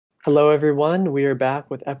Hello, everyone. We are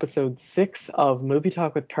back with episode 6 of Movie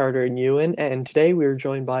Talk with Carter and Ewan, and today we are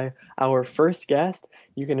joined by our first guest.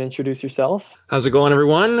 You can introduce yourself. How's it going,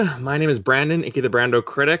 everyone? My name is Brandon, aka the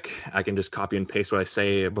BrandoCritic. I can just copy and paste what I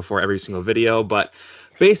say before every single video, but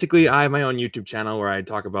basically, I have my own YouTube channel where I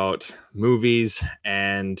talk about movies,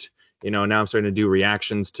 and now I'm starting to do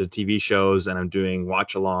reactions to TV shows, and I'm doing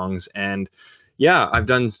watch-alongs, and yeah, I've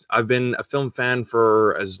been a film fan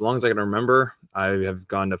for as long as I can remember. I have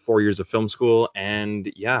gone to 4 years of film school, and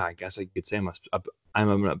yeah, I guess I could say I'm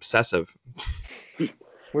an obsessive.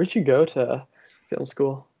 Where'd you go to film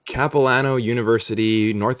school? Capilano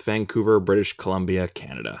University, North Vancouver, British Columbia,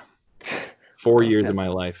 Canada. 4 years Okay. of my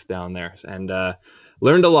life down there, and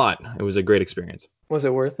learned a lot. It was a great experience. Was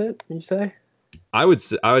it worth it, you say? I would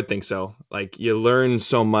think so. Like, you learn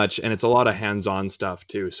so much, and it's a lot of hands-on stuff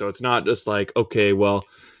too. So it's not just like, okay, well,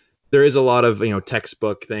 there is a lot of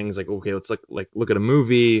textbook things like, okay, let's look at a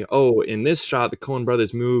movie. Oh, in this shot, the Coen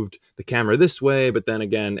brothers moved the camera this way, but then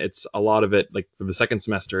again, it's a lot of it. Like, for the second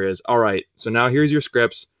semester is, all right, so now here's your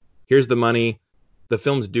scripts, here's the money, the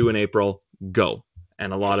film's due in April, go.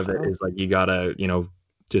 And a lot of it Oh, is like, you gotta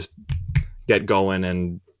just get going,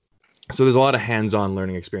 and so there's a lot of hands-on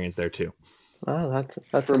learning experience there too. wow, that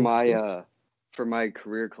for sounds my cool. uh for my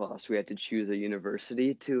career class, we had to choose a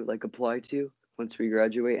university to apply to once we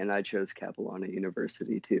graduate, and I chose Capilano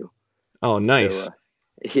University too. Oh, So nice.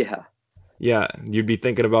 yeah. Yeah, you'd be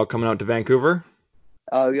thinking about coming out to Vancouver.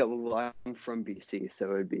 Yeah, well, I'm from BC,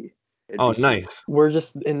 so it'd Oh, be sweet. nice. We're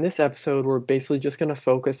just in this episode, we're basically just going to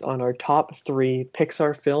focus on our top three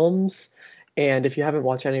Pixar films. And if you haven't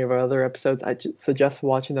watched any of our other episodes, suggest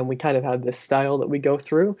watching them. We kind of have this style that we go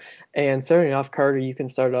through. And starting off, Carter, you can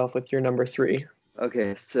start off with your number three.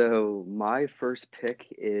 Okay, so my first pick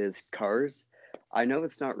is Cars. I know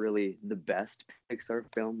it's not really the best Pixar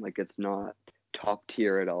film, like it's not top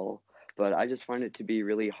tier at all, but I just find it to be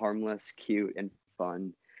really harmless, cute, and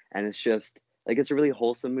fun. And it's just it's a really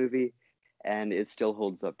wholesome movie, and it still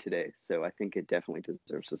holds up today. So I think it definitely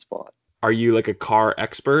deserves a spot. Are you like a car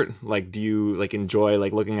expert? Like, do you like enjoy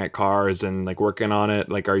like looking at cars and like working on it?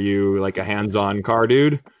 Like, are you like a hands-on car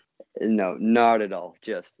dude? No, not at all.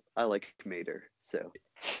 Just I like Mater, so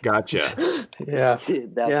Gotcha. Yeah,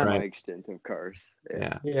 that's yeah, my Right. extent of Cars. Yeah.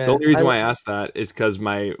 Yeah. The yeah. only reason why I asked that is because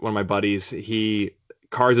my one of my buddies, he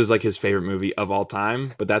Cars is like his favorite movie of all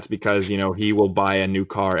time, but that's because, he will buy a new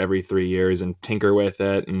car every 3 years and tinker with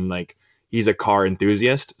it, and like he's a car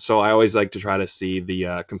enthusiast. So I always like to try to see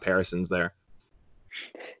the comparisons there.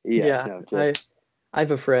 Yeah, Yeah, no, I just I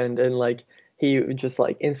have a friend and like he just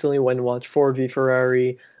like instantly went and watched Ford v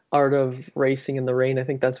Ferrari, Art of Racing in the Rain. I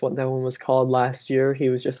think that's what that one was called last year. He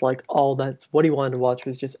was just like all that's what he wanted to watch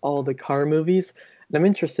was just all the car movies. And I'm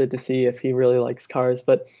interested to see if he really likes cars,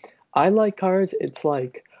 but I like cars. It's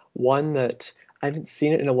like one that I haven't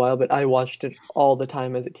seen it in a while, but I watched it all the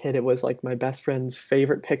time as a kid. It was like my best friend's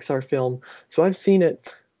favorite Pixar film. So I've seen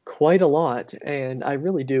it quite a lot, and I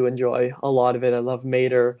really do enjoy a lot of it. I love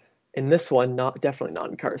Mater in this one, not definitely not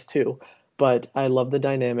in Cars 2, but I love the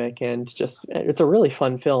dynamic and just it's a really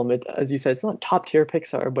fun film. It, as you said, it's not top tier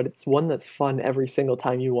Pixar, but it's one that's fun every single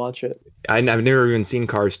time you watch it. I've never even seen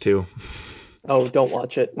Cars 2. Oh, don't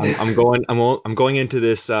watch it. I'm going into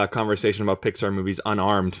this conversation about Pixar movies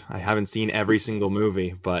unarmed. I haven't seen every single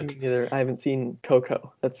movie, Me but neither. I haven't seen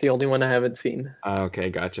Coco. That's the only one I haven't seen.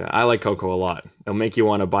 okay, gotcha. I like Coco a lot. It'll make you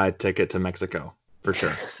want to buy a ticket to Mexico for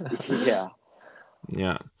sure. yeah.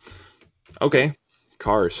 Yeah. Okay.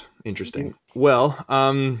 Cars. Interesting. Well,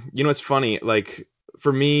 it's funny. Like,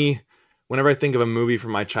 for me, whenever I think of a movie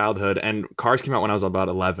from my childhood, and Cars came out when I was about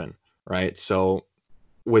 11, right? So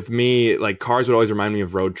with me, like, Cars would always remind me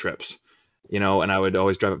of road trips, and I would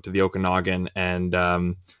always drive up to the Okanagan,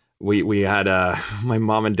 and we had my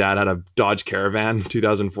mom and dad had a Dodge Caravan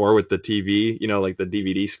 2004 with the TV, like the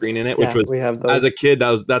DVD screen in it, which Yeah, was, we have as a those. kid,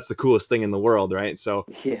 that's the coolest thing in the world, right? So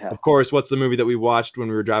Yeah. of course, what's the movie that we watched when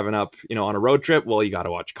we were driving up, on a road trip? Well, you got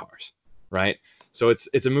to watch Cars, right? So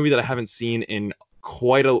it's a movie that I haven't seen in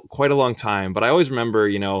quite a long time, but I always remember,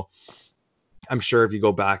 I'm sure if you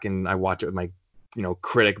go back and I watch it with my,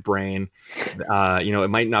 critic brain, it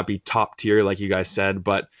might not be top tier like you guys said,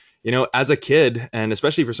 but as a kid, and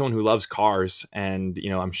especially for someone who loves cars, and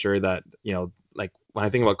I'm sure that like when I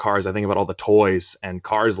think about cars, I think about all the toys and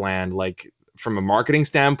Cars Land. Like, from a marketing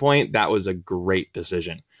standpoint, that was a great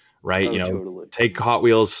decision, right? Oh, totally. Take Hot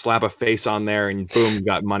Wheels, slap a face on there, and boom, you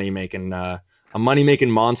got a money making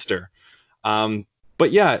monster.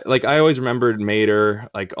 But yeah, like I always remembered Mater,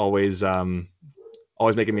 like always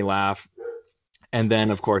making me laugh. And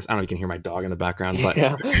then, of course, I don't know if you can hear my dog in the background, but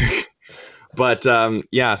Yeah.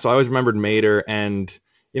 yeah, so I always remembered Mater, and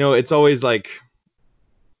it's always like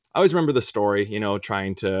I always remember the story,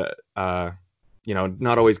 trying to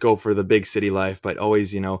not always go for the big city life, but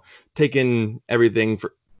always, taking everything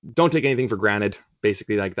for don't take anything for granted.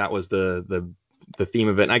 Basically, like that was the theme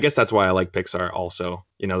of it. And I guess that's why I like Pixar also,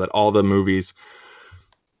 that all the movies,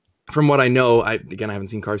 from what I know, I haven't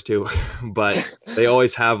seen Cars 2, but they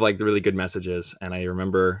always have like the really good messages. And I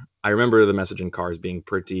remember the message in Cars being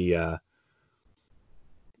pretty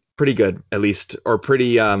good, at least, or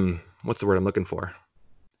pretty what's the word I'm looking for?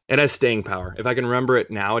 It has staying power. If I can remember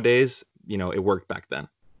it nowadays, it worked back then.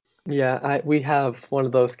 Yeah, we have one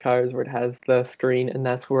of those cars where it has the screen, and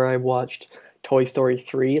that's where I watched Toy Story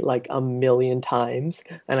 3 like a million times,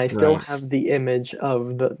 and I still Right. have the image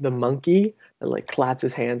of the monkey that like claps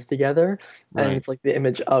his hands together, and Right. it's like the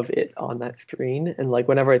image of it on that screen. And like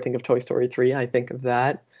whenever I think of Toy Story 3, I think of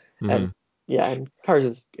that. And Hmm. yeah, and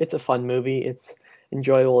Cars it's a fun movie. It's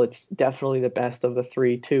enjoyable. It's definitely the best of the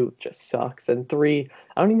three. Two just sucks, and three,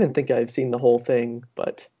 I don't even think I've seen the whole thing,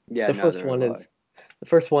 but Yeah, the first neither one have I. is. The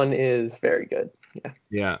first one is very good. Yeah.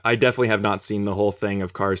 Yeah, I definitely have not seen the whole thing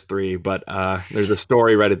of Cars 3, but there's a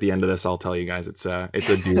story right at the end of this. I'll tell you guys. It's a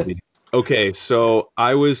doozy. Okay, so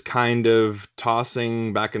I was kind of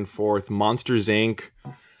tossing back and forth Monsters Inc.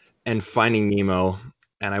 and Finding Nemo,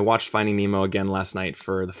 and I watched Finding Nemo again last night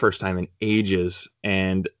for the first time in ages,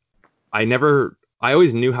 and I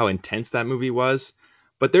always knew how intense that movie was,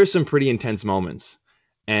 but there's some pretty intense moments.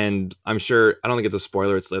 And I'm sure, I don't think it's a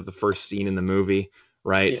spoiler, it's like the first scene in the movie,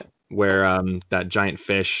 right? Yeah. Where that giant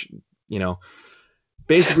fish, you know,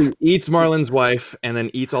 basically eats Marlin's wife and then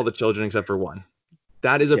eats all the children except for one.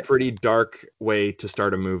 That is a Yeah. pretty dark way to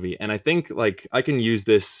start a movie. And I think like I can use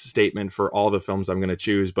this statement for all the films I'm going to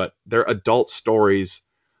choose, but they're adult stories,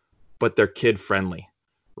 but they're kid friendly,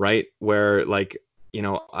 right? Where like,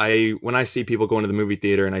 I when I see people going to the movie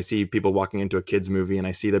theater and I see people walking into a kids movie and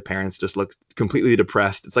I see the parents just look completely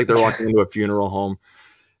depressed. It's like they're walking into a funeral home.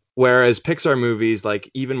 Whereas Pixar movies, like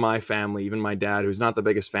even my family, even my dad, who's not the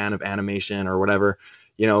biggest fan of animation or whatever,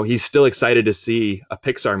 he's still excited to see a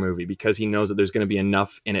Pixar movie because he knows that there's going to be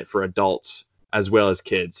enough in it for adults as well as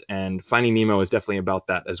kids. And Finding Nemo is definitely about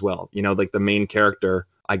that as well. Like the main character,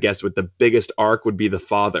 I guess, with the biggest arc would be the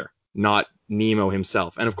father, not Nemo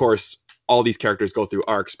himself. And of course, all these characters go through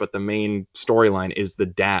arcs, but the main storyline is the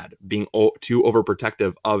dad being too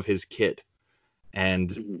overprotective of his kid. And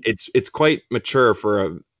Mhm. it's quite mature for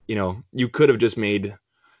a you could have just made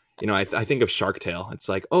I think of Shark Tale. It's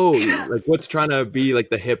like, oh, like what's trying to be like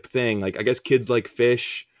the hip thing? Like I guess kids like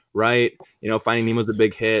fish, right? Finding Nemo's a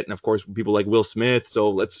big hit, and of course people like Will Smith. So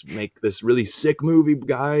let's make this really sick movie,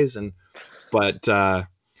 guys. But I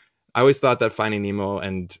always thought that Finding Nemo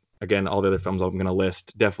and again all the other films I'm going to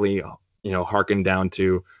list definitely harken down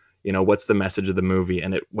to what's the message of the movie,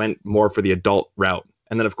 and it went more for the adult route.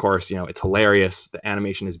 And then of course it's hilarious. The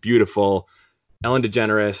animation is beautiful. Ellen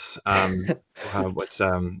DeGeneres. What's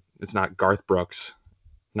It's not Garth Brooks,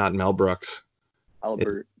 not Mel Brooks. It's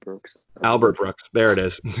Albert Brooks. Albert Albert Brooks. Brooks. There it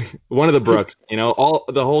is. One of the Brooks. All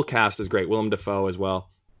the whole cast is great. Willem Dafoe as well.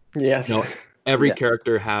 Yes. You know, every Yeah.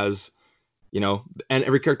 character has, and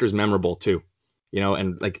every character is memorable too.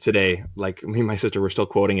 And like today, like me and my sister were still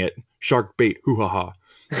quoting it. Shark bait, hoo ha ha.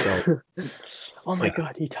 So Oh my yeah,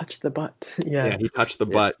 God, he touched the butt. yeah, Yeah. he touched the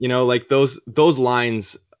Yeah. butt. Like those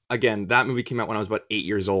lines. Again, that movie came out when I was about 8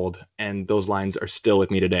 years old, and those lines are still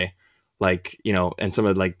with me today. Like, and some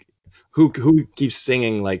of like who keeps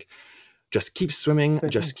singing like just keep swimming.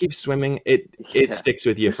 It Yeah. sticks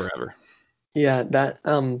with you forever. Yeah, that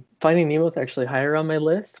Finding Nemo is actually higher on my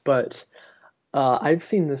list, but I've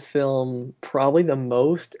seen this film probably the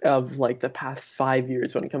most of like the past 5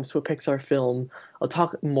 years when it comes to a Pixar film. I'll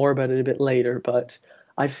talk more about it a bit later, but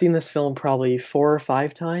I've seen this film probably 4 or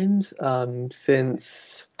 5 times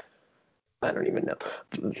since I don't even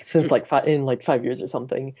know, since like 5 years or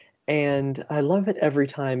something. And I love it every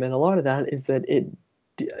time. And a lot of that is that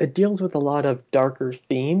it deals with a lot of darker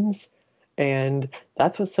themes, and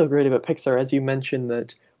that's what's so great about Pixar, as you mentioned,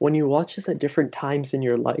 that when you watch this at different times in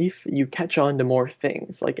your life, you catch on to more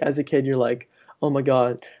things. Like as a kid, you're like, oh my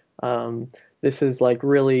God, um, this is like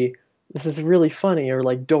really, this is really funny, or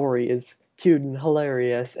like Dory is cute and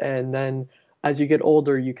hilarious. And then as you get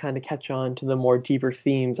older, you kind of catch on to the more deeper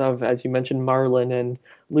themes of, as you mentioned, Marlin and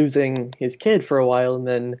losing his kid for a while, and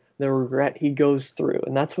then the regret he goes through.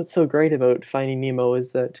 And that's what's so great about Finding Nemo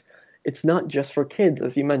is that it's not just for kids,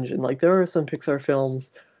 as you mentioned. Like there are some Pixar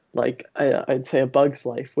films, like I'd say A Bug's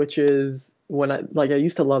Life, which is when I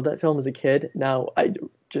used to love that film as a kid. Now I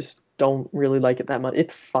just don't really like it that much.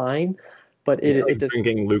 It's fine, but It's it like just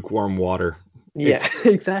drinking lukewarm water. yeah, It's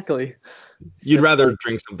exactly. It's You'd just rather like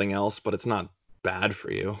drink something else, but it's not bad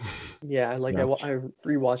for you. Yeah, like Yeah. I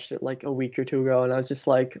rewatched it like a week or two ago, and I was just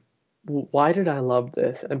like, Why did I love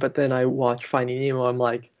this?" And but then I watched Finding Nemo. I'm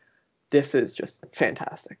like, "This is just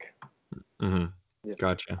fantastic." Hmm. Yeah.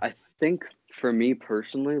 Gotcha. I think for me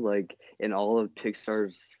personally, like in all of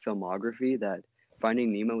Pixar's filmography, that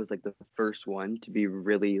Finding Nemo was like the first one to be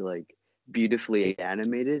really like beautifully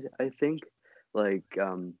animated, I think. Like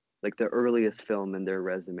the earliest film in their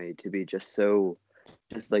resume to be just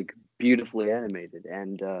like beautifully animated.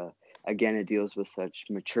 And again, it deals with such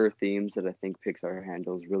mature themes that I think Pixar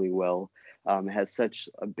handles really well. It has such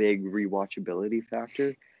a big rewatchability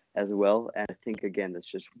factor as well. And I think again that's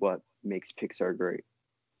just what makes Pixar great.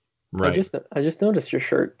 Right. I just noticed your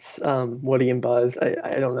shirts, Woody and Buzz.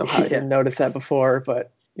 I don't know how I Yeah, didn't notice that before,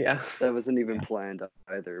 but yeah. that wasn't even planned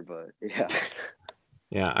either, but yeah.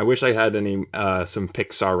 Yeah, I wish I had any some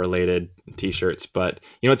Pixar related t-shirts, but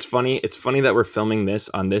you know it's funny. It's funny that we're filming this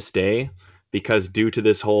on this day because due to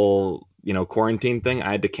this whole, quarantine thing,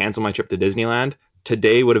 I had to cancel my trip to Disneyland.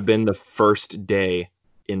 Today would have been the first day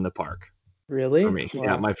in the park for Really? me.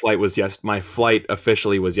 Yeah, Wow. my flight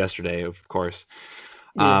officially was yesterday, of course.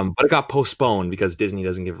 Yeah. But it got postponed because Disney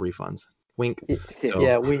doesn't give refunds. Wink. Yeah. So,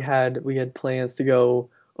 Yeah, we had plans to go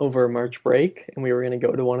over March break, and we were going to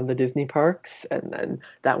go to one of the Disney parks, and then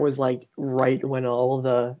that was like right when all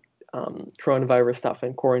the coronavirus stuff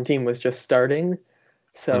and quarantine was just starting.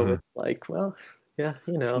 So mhm. it's like, well, yeah,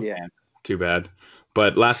 you know. Yeah. Too bad.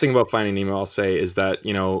 But last thing about Finding Nemo, I'll say is that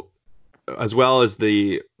as well as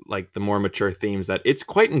the more mature themes, that it's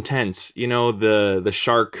quite intense. The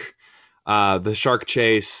shark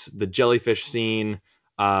chase, the jellyfish scene,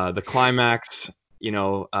 the climax.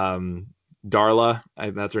 Darla,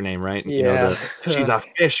 that's her name, right? Yeah. She's a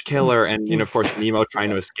fish killer, and of course Nemo trying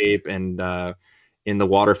Yeah. to escape, and in the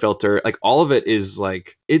water filter, like all of it is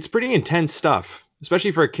like it's pretty intense stuff,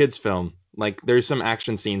 especially for a kids film. Like there's some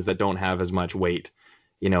action scenes that don't have as much weight,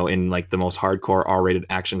 in like the most hardcore R-rated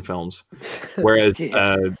action films. Whereas,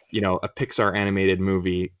 Yeah. a Pixar animated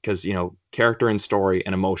movie, because character and story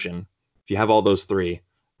and emotion, if you have all those three,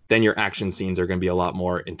 then your action scenes are going to be a lot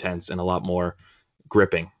more intense and a lot more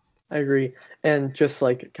gripping. I agree. And just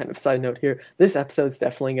like kind of side note here, this episode's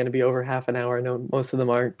definitely going to be over half an hour. I know most of them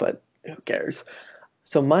aren't, but who cares?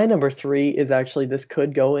 So my number three is actually, this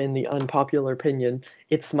could go in the unpopular opinion.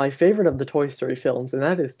 It's my favorite of the Toy Story films, and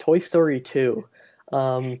that is Toy Story 2.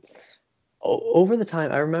 Um, Over the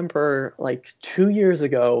time, I remember like 2 years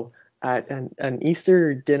ago at an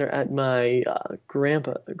Easter dinner at my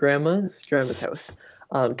grandma's house.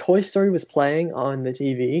 Toy Story was playing on the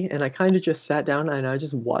TV, and I kind of just sat down and I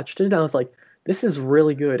just watched it. And I was like, "This is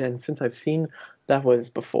really good." And since I've seen, that was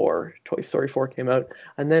before Toy Story 4 came out,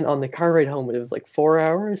 and then on the car ride home, it was like 4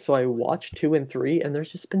 hours, so I watched 2 and 3, and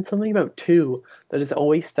there's just been something about two that has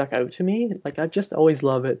always stuck out to me. Like I just always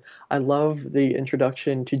love it. I love the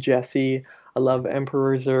introduction to Jesse. I love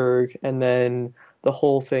Emperor Zurg, and then the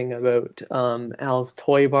whole thing about Al's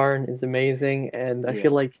toy barn is amazing, and I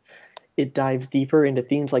feel Yeah. like it dives deeper into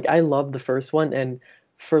themes. Like I love the first one, and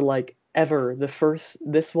for like ever,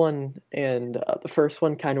 this one and the first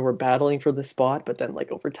one kind of were battling for the spot, but then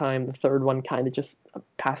like over time, the third one kind of just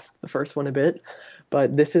passed the first one a bit.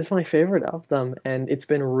 But this is my favorite of them, and it's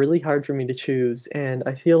been really hard for me to choose, and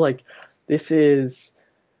I feel like this is,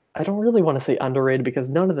 I don't really want to say underrated because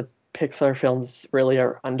none of the Pixar films really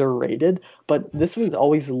are underrated, but this was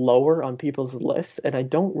always lower on people's lists, and I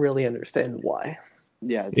don't really understand why.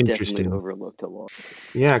 Yeah, it's definitely Interesting. overlooked a lot.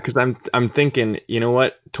 Yeah, because I'm thinking, you know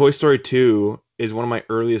what? Toy Story 2 is one of my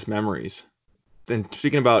earliest memories. And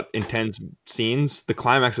speaking about intense scenes, the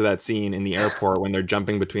climax of that scene in the airport when they're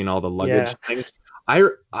jumping between all the Yeah. luggage things,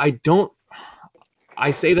 I don't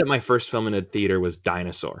I say that my first film in a theater was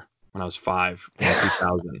Dinosaur when I was 5 in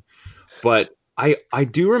 2000. But I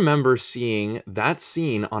do remember seeing that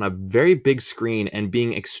scene on a very big screen and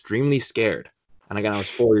being extremely scared. And again, I was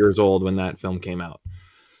 4 years old when that film came out.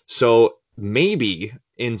 So maybe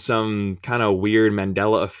in some kind of weird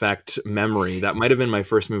Mandela effect memory, that might have been my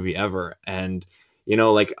first movie ever. And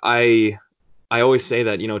like I always say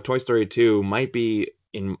that Toy Story 2 might be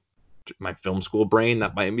in my film school brain.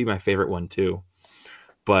 That might be my favorite one too.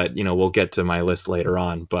 But we'll get to my list later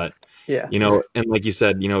on. But Yeah. and like you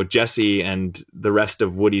said, Jesse and the rest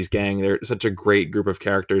of Woody's gang, they're such a great group of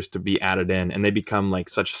characters to be added in, and they become like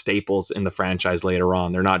such staples in the franchise later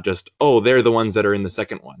on. They're not just, oh, they're the ones that are in the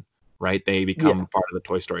second one, right? They Yeah. become part of the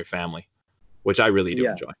Toy Story family, which I really do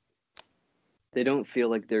Yeah. enjoy. They don't feel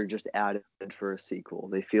like they're just added for a sequel.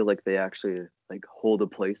 They feel like they actually like hold a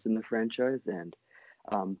place in the franchise. And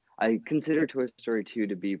I consider Toy Story 2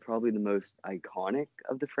 to be probably the most iconic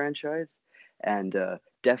of the franchise. and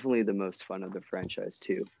definitely the most fun of the franchise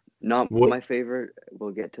too. Not What my favorite.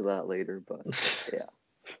 We'll get to that later, but yeah.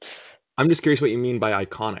 I'm just curious what you mean by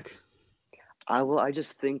iconic. I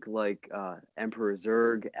just think like Emperor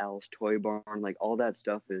Zurg, Alice Toy Barn, like all that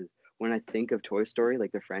stuff is when I think of Toy Story,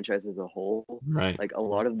 like the franchise as a whole, Right. like a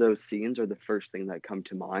lot of those scenes are the first thing that come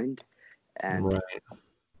to mind. And Right.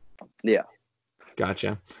 yeah,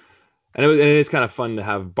 Gotcha. And it is kind of fun to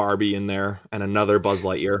have Barbie in there and another Buzz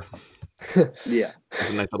Lightyear. yeah,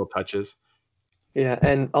 Some nice little touches. Yeah,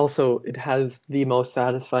 and also it has the most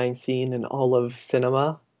satisfying scene in all of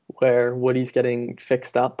cinema where Woody's getting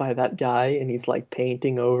fixed up by that guy and he's like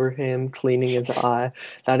painting over him, cleaning his eye.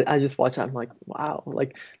 That I just watched that, I'm like, wow,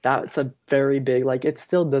 like that's a very big, like it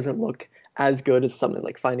still doesn't look as good as something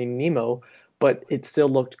like Finding Nemo, but it still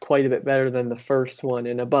looked quite a bit better than the first one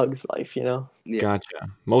in A Bug's Life, you know? yeah, Gotcha.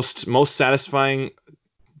 Most satisfying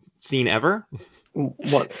scene ever? One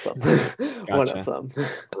of them. One of Gotcha. them.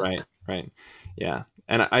 Right. Right. Yeah.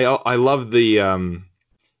 And I love the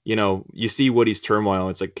you see Woody's turmoil.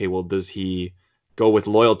 It's like, okay, well, does he go with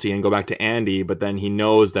loyalty and go back to Andy, but then he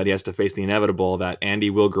knows that he has to face the inevitable that Andy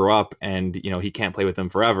will grow up and he can't play with him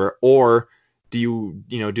forever, or do you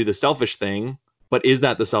do the selfish thing, but is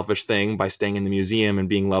that the selfish thing by staying in the museum and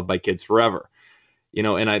being loved by kids forever?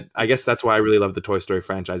 And I guess that's why I really love the Toy Story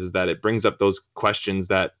franchise, is that it brings up those questions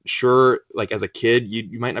that, sure, like as a kid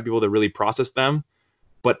you might not be able to really process them,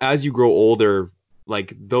 but as you grow older,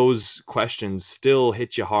 like those questions still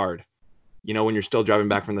hit you hard. When you're still driving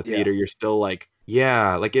back from the yeah. theater, you're still like,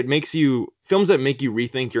 yeah, like it makes you, films that make you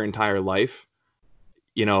rethink your entire life,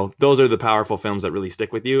 those are the powerful films that really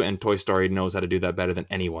stick with you, and Toy Story knows how to do that better than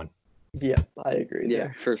anyone. Yeah, I agree Yeah,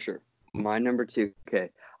 there. for sure. My number two,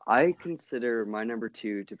 okay. I consider my number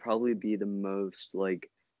two to probably be the most like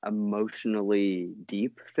emotionally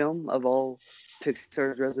deep film of all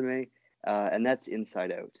Pixar's resume, and that's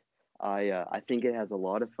Inside Out. I think it has a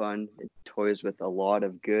lot of fun. It toys with a lot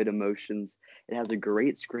of good emotions. It has a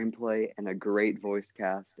great screenplay and a great voice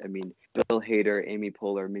cast. I mean, Bill Hader, Amy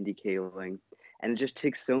Poehler, Mindy Kaling, and it just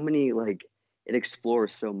takes so many like it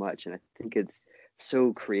explores so much, and I think it's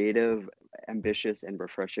so creative, ambitious, and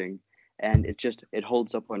refreshing, and it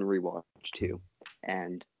holds up on rewatch too.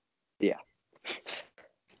 And yeah,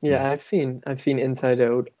 Yeah, I've seen Inside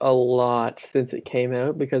Out a lot since it came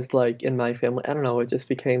out because like in my family, I don't know, it just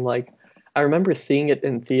became like I remember seeing it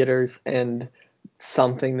in theaters and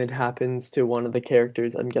something that happens to one of the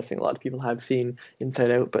characters. I'm guessing a lot of people have seen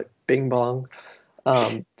Inside Out, but Bing Bong.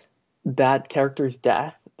 Um, that character's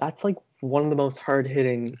death, that's like one of the most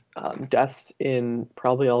hard-hitting deaths in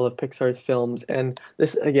probably all of Pixar's films. And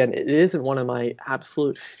this, again, it isn't one of my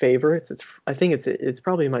absolute favorites. I think it's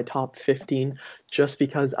probably my top 15 just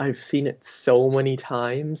because I've seen it so many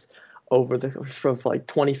times over the from like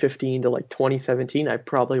 2015 to like 2017. I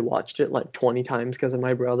probably watched it like 20 times because of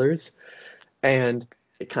my brothers, and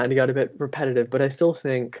it kind of got a bit repetitive, but I still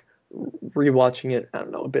think rewatching it, I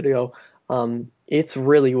don't know, a bit ago, it's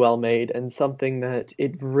really well made and something that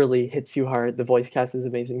it really hits you hard. The voice cast is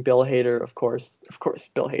amazing. Bill Hader, of course,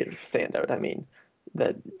 Bill Hader's a standout. I mean,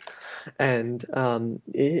 that, and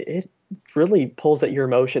it really pulls at your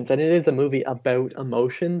emotions, and it is a movie about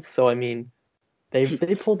emotions. So I mean, they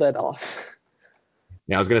pulled that off.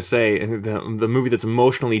 Yeah, I was gonna say the movie that's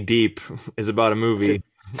emotionally deep is about a movie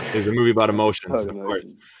is a movie about it's emotions, about of course.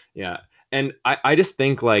 emotion. Yeah. And I just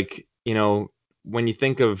think, like, when you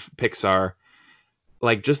think of Pixar,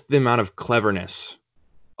 like just the amount of cleverness.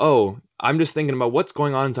 Oh, I'm just thinking about what's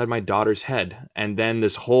going on inside my daughter's head. And then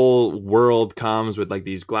this whole world comes with like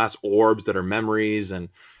these glass orbs that are memories, and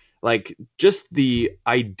like just the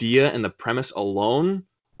idea and the premise alone,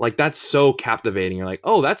 like that's so captivating. You're like,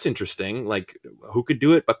 oh, that's interesting. Like, who could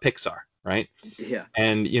do it but Pixar, right? Yeah,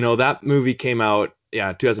 And that movie came out,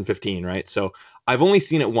 yeah, 2015, right? So I've only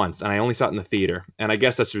seen it once, and I only saw it in the theater. And I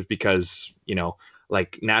guess that's just because,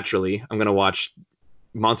 like naturally, I'm gonna watch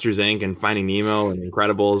Monsters Inc. and Finding Nemo and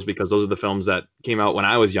Incredibles because those are the films that came out when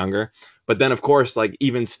I was younger. But then, of course, like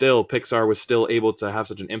even still, Pixar was still able to have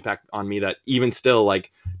such an impact on me that even still,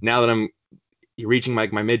 like now that I'm reaching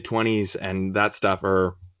like my mid 20s and that stuff,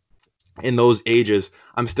 or in those ages,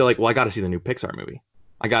 I'm still like, well, I got to see the new Pixar movie.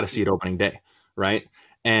 I got to see it opening day, right?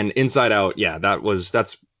 And Inside Out, yeah,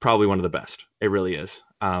 that's probably one of the best. It really is.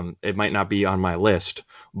 It might not be on my list,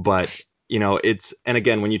 but it's, and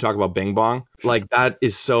again, when you talk about Bing Bong, like that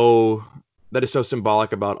is so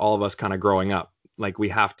symbolic about all of us kind of growing up. Like we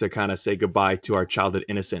have to kind of say goodbye to our childhood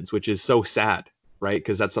innocence, which is so sad, right?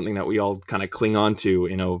 Because that's something that we all kind of cling on to.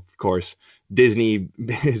 Of course, Disney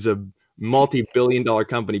is a multi-billion-dollar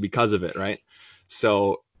company because of it, right?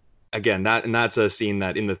 So again, that's a scene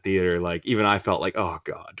that in the theater, like even I felt like, oh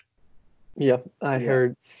God. Yep, I Yeah.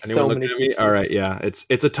 heard Anyone so looking many at me? All people. right, yeah, it's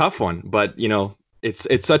a tough one, but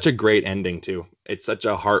it's such a great ending too. It's such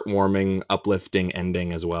a heartwarming, uplifting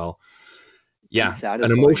ending as well. And Yeah, an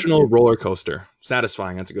satisfying emotional too. roller coaster.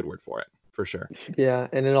 Satisfying, that's a good word for it, for sure. Yeah,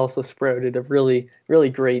 and it also sprouted a really, really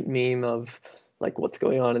great meme of like what's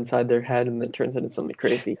going on inside their head, and it turns into something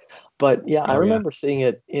crazy. But yeah, I Oh yeah. remember seeing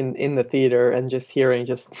it in the theater and just hearing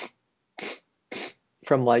just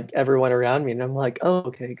from like everyone around me, and I'm like, oh,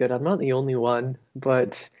 okay, good. I'm not the only one,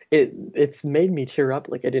 but it's made me tear up.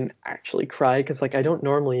 Like I didn't actually cry because like I don't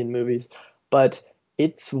normally in movies, but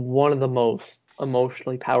it's one of the most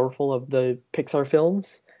emotionally powerful of the Pixar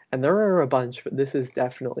films, and there are a bunch, but this is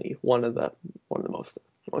definitely one of the most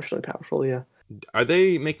emotionally powerful. Yeah. Are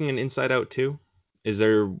they making an Inside Out too? Is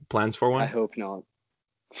there plans for I one? hope not.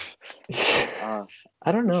 Uh,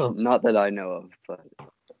 I don't know. not that I know of, but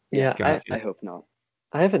yeah, Yeah, I Gotcha. hope not.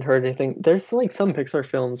 I haven't heard anything. There's like some Pixar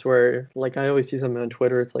films where like I always see something on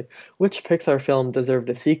Twitter. It's like which Pixar film deserved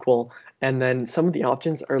a sequel, and then some of the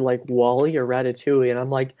options are like Wall-E or Ratatouille, and I'm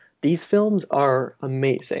like these films are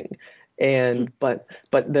amazing, and but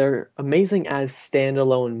they're amazing as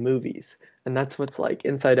standalone movies, and that's what's like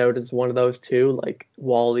Inside Out is one of those two, like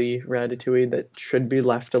Wall-E, Ratatouille that should be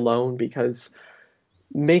left alone because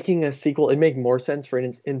making a sequel it make more sense for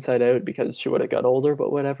Inside Out because she would have got older,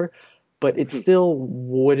 but whatever. But it still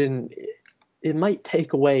wouldn't. It might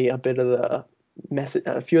take away a bit of the message,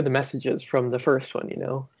 a few of the messages from the first one. You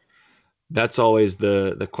know. That's always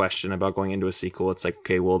the question about going into a sequel. It's like,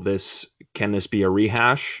 okay, well, can this be a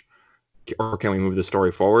rehash, or can we move the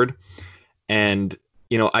story forward? And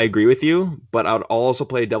I agree with you, but I would also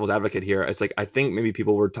play devil's advocate here. It's like I think maybe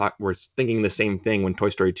people were thinking the same thing when Toy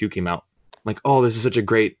Story 2 came out. Like, oh, this is such a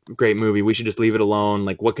great movie. We should just leave it alone.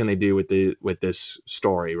 Like, what can they do with this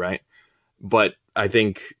story, right? But I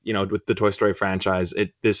think with the Toy Story franchise,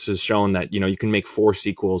 this has shown that you can make 4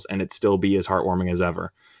 sequels and it still be as heartwarming as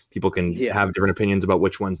ever. People can Yeah. have different opinions about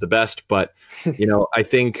which one's the best, but I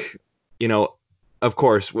think you know, of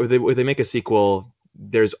course, if they make a sequel,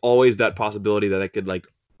 there's always that possibility that it could like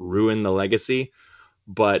ruin the legacy.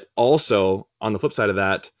 But also on the flip side of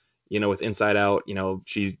that, with Inside Out,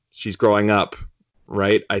 she's growing up,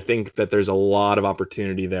 right? I think that there's a lot of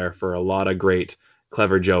opportunity there for a lot of great,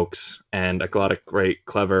 clever jokes and a lot of great,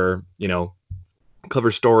 clever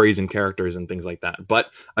stories and characters and things like that.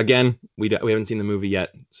 But again, we haven't seen the movie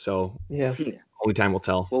yet, so Yeah. Yeah. only time will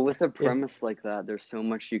tell. Well, with a Yeah. premise like that, there's so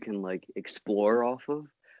much you can like explore off of.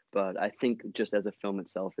 But I think just as a film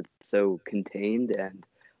itself, it's so contained, and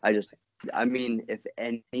I just, I mean, if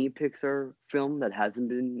any Pixar film that hasn't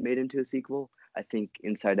been made into a sequel, I think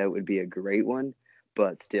Inside Out would be a great one.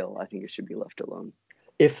 But still, I think it should be left alone.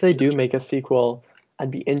 If they do Gotcha. make a sequel,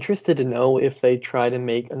 I'd be interested to know if they try to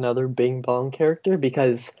make another Bing Bong character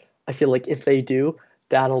because I feel like if they do,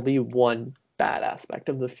 that'll be one bad aspect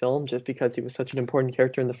of the film just because he was such an important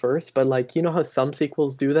character in the first. But like, you know how some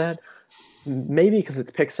sequels do that? Maybe because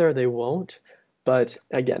it's Pixar, they won't. But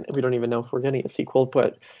again, we don't even know if we're getting a sequel,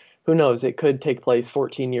 but who knows? It could take place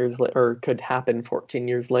 14 years later, or could happen 14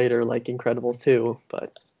 years later, like Incredibles 2,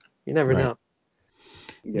 but you never Right. know.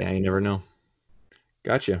 Yeah. Yeah, you never know.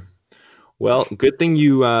 Gotcha. Well, good thing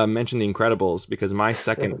you mentioned The Incredibles because my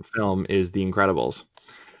second film is The Incredibles.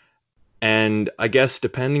 And I guess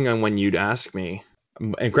depending on when you'd ask me,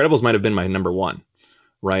 Incredibles might have been my number one,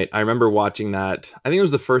 right? I remember watching that. I think it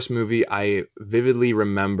was the first movie I vividly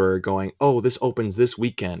remember going, oh, this opens this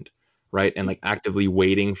weekend, right? And like actively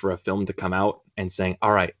waiting for a film to come out and saying,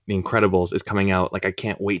 all right, The Incredibles is coming out. Like, I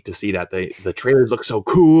can't wait to see that. The trailers look so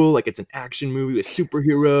cool. Like, it's an action movie with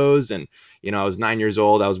superheroes. And, I was 9 years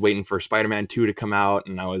old. I was waiting for Spider-Man 2 to come out.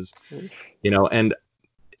 And I was, and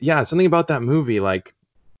yeah, something about that movie, like,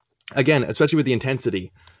 again, especially with the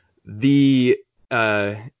intensity, the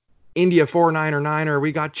India 49er,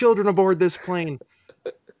 we got children aboard this plane.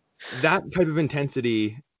 That type of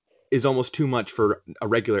intensity is almost too much for a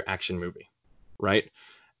regular action movie, right?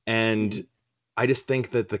 And I just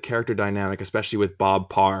think that the character dynamic, especially with Bob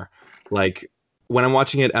Parr, like when I'm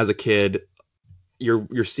watching it as a kid,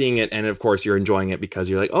 you're seeing it, and of course you're enjoying it because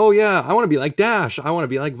you're like, oh yeah, I want to be like Dash, I want to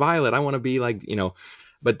be like Violet, I want to be like,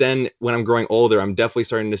 But then when I'm growing older, I'm definitely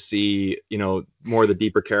starting to see, more of the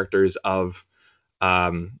deeper characters of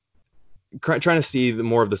um, trying to see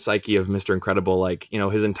more of the psyche of Mr. Incredible. Like,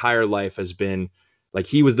 his entire life has been like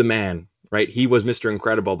he was the man, right? He was Mr.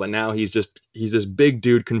 Incredible, but now he's this big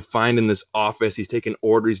dude confined in this office. He's taking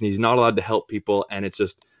orders and he's not allowed to help people. And it's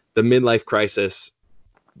just the midlife crisis.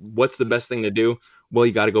 What's the best thing to do? Well,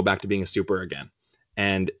 you got to go back to being a super again.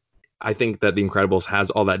 And I think that The Incredibles has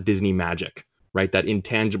all that Disney magic, right? That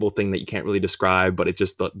intangible thing that you can't really describe, but it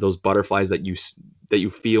just those butterflies that you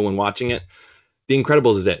feel when watching it. The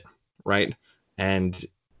Incredibles is it, right? And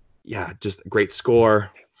yeah, just great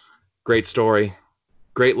score, great story,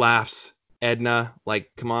 great laughs. Edna,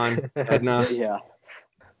 like, come on, Edna. Yeah.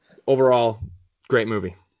 Overall, great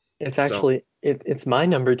movie. It's So actually it's my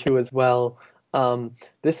number two as well.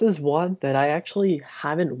 This is one that I actually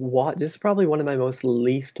haven't watched. This is probably one of my most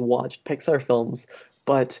least watched Pixar films,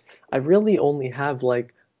 but I really only have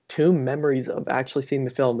like two memories of actually seeing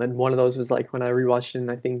the film, and one of those was like when I rewatched it in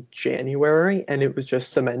I think January, and it was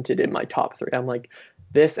just cemented in my top three. I'm like,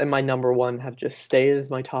 this and my number one have just stayed as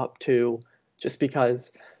my top two, just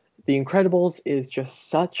because The Incredibles is just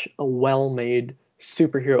such a well-made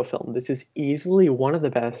superhero film. This is easily one of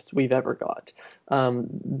the best we've ever got.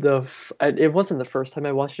 It wasn't the first time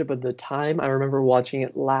I watched it, but the time I remember watching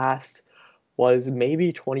it last was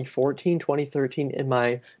maybe 2014, 2013 in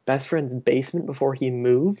my best friend's basement before he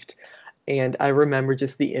moved. And I remember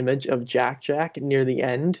just the image of Jack Jack near the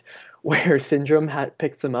end where Syndrome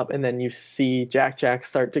picks him up and then you see Jack Jack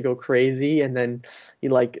start to go crazy and then he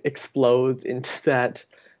like explodes into that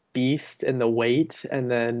beast and the weight,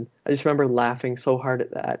 and then I just remember laughing so hard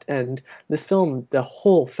at that. And this film, the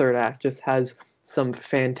whole third act just has some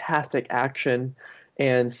fantastic action,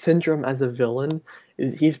 and Syndrome as a villain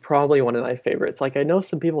he's probably one of my favorites. Like I know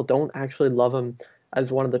some people don't actually love him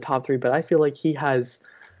as one of the top three, but I feel like he has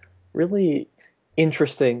really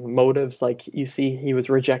interesting motives. Like you see he was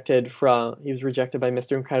rejected by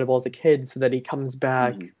Mr. Incredible as a kid so that he comes Hmm.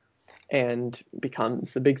 back and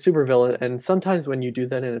becomes a big supervillain. And sometimes when you do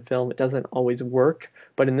that in a film, it doesn't always work.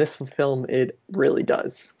 But in this film, it really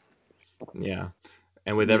does. yeah,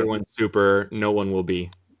 and with Yeah. everyone super, no one will be.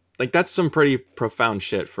 Like that's some pretty profound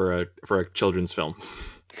shit for a children's film,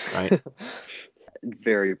 right?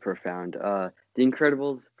 Very profound. The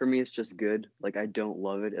Incredibles for me is just good. Like I don't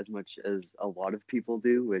love it as much as a lot of people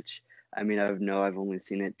do, which I mean I've only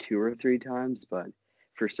seen it two or three times, but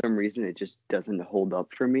for some reason it just doesn't hold up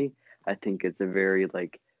for me. I think it's a very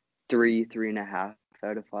like three and a half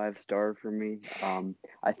out of 5 star for me.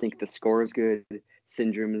 I think the score is good,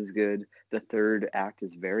 Syndrome is good, the third act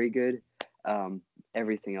is very good. Um,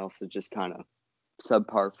 Everything else is just kind of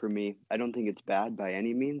subpar for me. I don't think it's bad by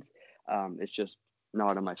any means. It's just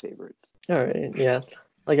not on my favorites. All right, yeah.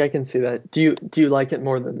 Like I can see that. Do you like it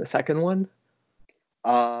more than the second one?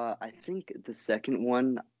 I think the second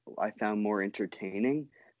one I found more entertaining,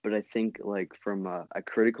 but I think like from a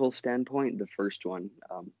critical standpoint, the first one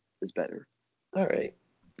is better. All right.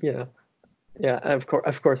 Yeah. Yeah, of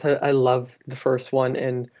course, I love the first one,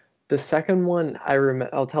 and the second one.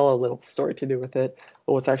 I'll tell a little story to do with it.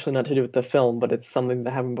 Well, it's actually not to do with the film, but it's something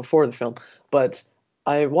that happened before the film. But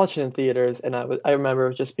I watched it in theaters, and I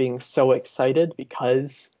remember just being so excited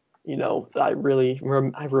because I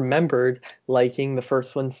remembered liking the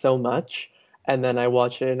first one so much, and then I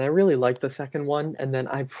watched it, and I really liked the second one, and then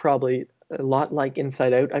I probably a lot like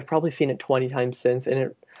Inside Out. I've probably seen it 20 times since, and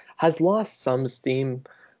it has lost some steam,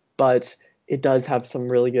 but it does have some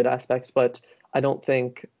really good aspects, but I don't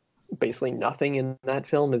think basically nothing in that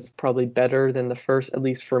film is probably better than the first, at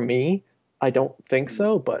least for me. I don't think Mhm.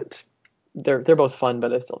 so, but they're both fun,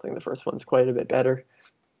 but I still think the first one's quite a bit better.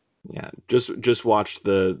 Yeah, just watched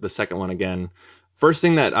the second one again. First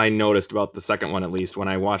thing that I noticed about the second one, at least when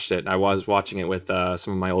I watched it, I was watching it with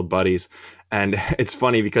some of my old buddies, and it's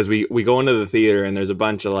funny because we go into the theater and there's a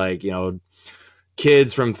bunch of like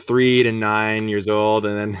kids from 3 to 9 years old,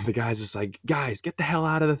 and then the guy's just like, guys, get the hell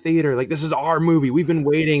out of the theater! Like this is our movie. We have been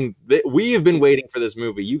waiting for this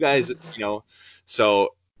movie. You guys,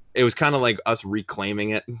 so it was kind of like us reclaiming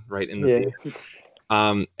it right in the Yeah. theater.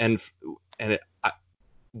 And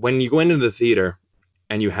when you go into the theater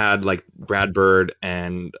and you had like Brad Bird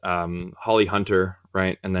and Holly Hunter,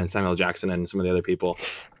 right, and then Samuel Jackson and some of the other people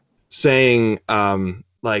saying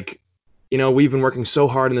like, we've been working so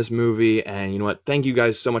hard in this movie, and you know what? Thank you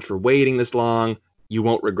guys so much for waiting this long. You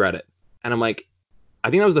won't regret it. And I'm like, I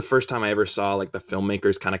think that was the first time I ever saw like the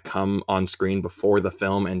filmmakers kind of come on screen before the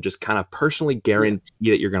film and just kind of personally guarantee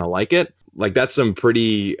that you're gonna like it. Like that's some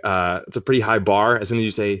pretty it's a pretty high bar. As soon as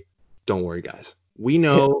you say, "Don't worry, guys, we Yeah.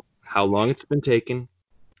 know how long it's been taking,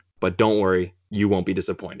 but don't worry, you won't be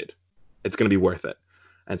disappointed. It's gonna be worth it."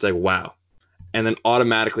 And it's like, wow. And then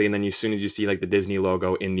automatically, and then as soon as you see like the Disney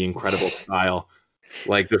logo in the incredible style,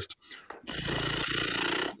 like just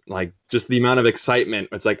the amount of excitement.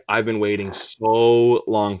 It's like I've been waiting so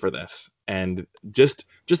long for this, and just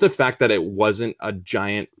the fact that it wasn't a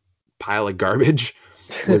giant pile of garbage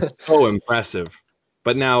was so impressive.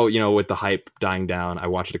 But now, with the hype dying down, I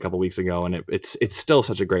watched it a couple weeks ago, and it's still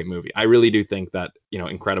such a great movie. I really do think that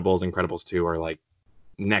Incredibles 2 are like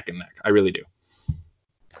neck and neck. I really do.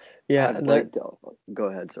 Yeah, go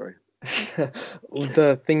ahead. Sorry.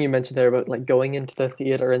 The thing you mentioned there about like going into the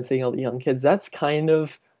theater and seeing all the young kids, that's kind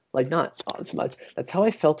of like not as much. That's how I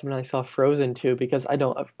felt when I saw Frozen 2, because I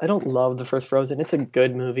don't love the first Frozen. It's a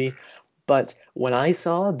good movie, but when I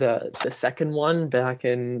saw the second one back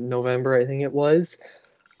in November, I think it was,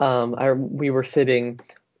 we were sitting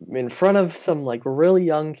in front of some like really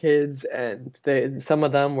young kids, and some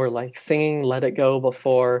of them were like singing "Let It Go"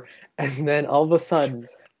 before, and then all of a sudden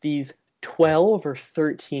these 12 or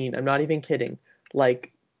 13, I'm not even kidding,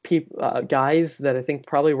 like guys that I think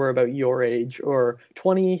probably were about your age, or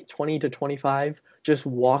 20 to 25, just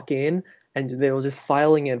walk in, and they were just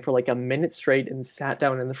filing in for like a minute straight and sat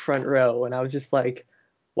down in the front row, and I was just like,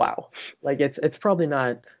 wow, like it's probably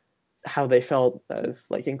not how they felt as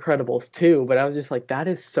like Incredibles 2, but I was just like, that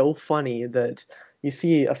is so funny that you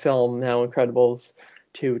see a film now, Incredibles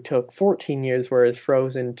 2 took 14 years, whereas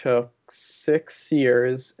Frozen took 6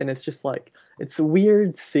 years, and it's just like, it's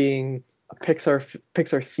weird seeing a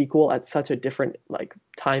Pixar sequel at such a different like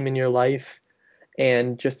time in your life,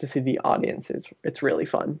 and just to see the audience, it's really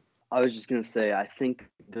fun. I was just gonna say, I think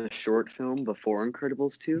the short film before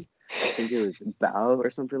Incredibles 2, I think it was Bao or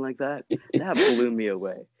something like that. That blew me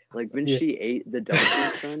away. Like when Yeah. she ate the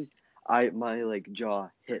dumpling son, my like jaw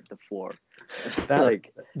hit the floor.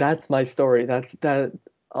 That's my story.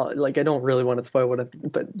 Like I don't really want to spoil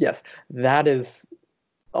but yes, that is.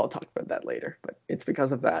 I'll talk about that later. But it's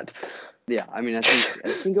because of that. Yeah, I mean, I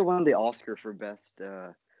think it won the Oscar for best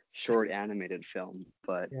short animated film.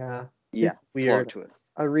 But yeah, yeah, weird. Plot twist.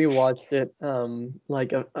 I rewatched it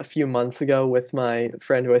like a few months ago with my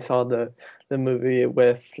friend who I saw the movie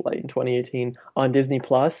with like in 2018 on Disney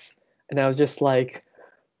Plus, and I was just like,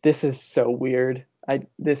 this is so weird.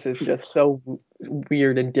 This is just so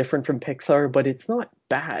weird and different from Pixar, but it's not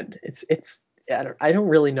bad. I don't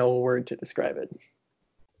really know a word to describe it.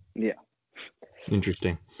 Yeah.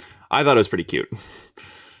 Interesting. I thought it was pretty cute.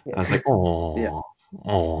 Yeah. I was like, oh, Yeah.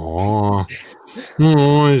 oh,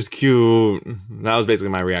 it's cute. That was basically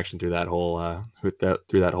my reaction through that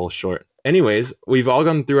whole short. Anyways, we've all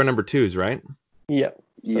gone through our number twos, right? Yeah.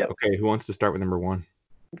 Yeah. Okay, who wants to start with number one?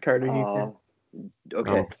 Carter, you can.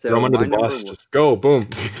 Okay, so throw him under the bus. Just go, boom.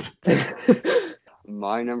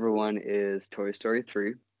 My number one is Toy Story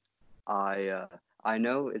 3. I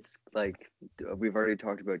know it's like we've already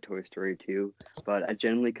talked about Toy Story 2, but I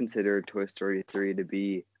generally consider Toy Story 3 to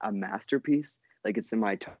be a masterpiece. Like it's in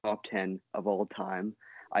my top 10 of all time.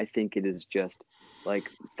 I think it is just like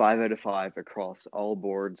 5 out of 5 across all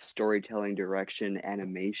boards, storytelling, direction,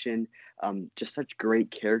 animation, just such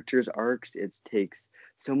great characters arcs. It takes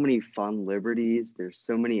so many fun liberties. There's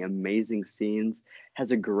so many amazing scenes.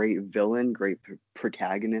 Has a great villain, great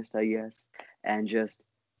protagonist, I guess, and just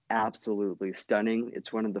absolutely stunning.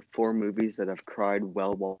 It's one of the 4 movies that I've cried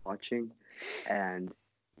while watching, and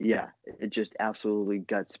yeah, it just absolutely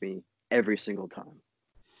guts me every single time.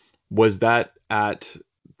 Was it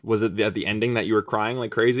at the ending that you were crying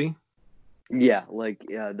like crazy? Yeah, like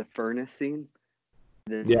the furnace scene.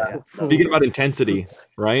 Yeah. Speaking about intensity,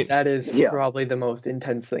 right? That is probably the most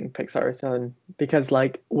intense thing Pixar has done, because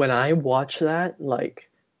like when I watch that, like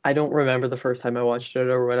I don't remember the first time I watched it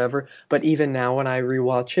or whatever, but even now when I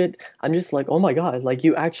rewatch it, I'm just like, oh my God, like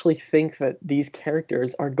you actually think that these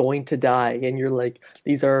characters are going to die, and you're like,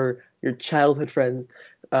 these are your childhood friends,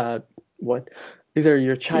 what? These are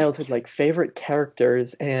your childhood like favorite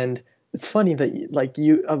characters, and it's funny that like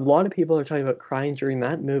a lot of people are talking about crying during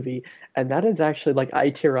that movie, and that is actually like I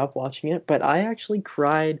tear up watching it, but I actually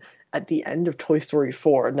cried at the end of Toy Story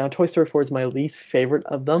 4. Now, Toy Story 4 is my least favorite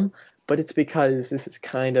of them, but it's because this is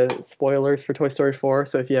kind of spoilers for Toy Story 4,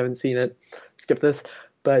 so if you haven't seen it, skip this.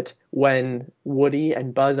 But when Woody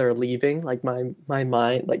and Buzz are leaving, like my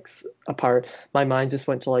mind like apart, my mind just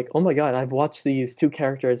went to like, oh my God, I've watched these two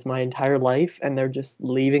characters my entire life, and they're just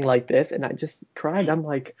leaving like this, and I just cried. I'm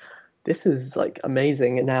like, this is like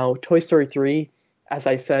amazing. And now Toy Story 3, as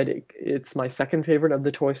I said, it's my second favorite of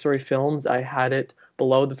the Toy Story films. I had it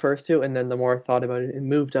below the first two, and then the more I thought about it, it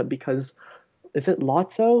moved up because, is it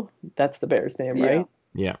Lotso? That's the bear's name, right?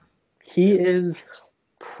 Yeah. He is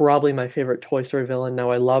probably my favorite Toy Story villain. Now,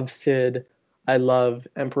 I love Sid, I love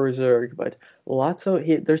Emperor Zurg, but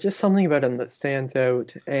Lotso, there's just something about him that stands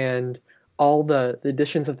out, and all the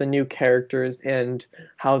additions of the new characters and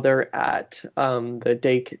how they're at the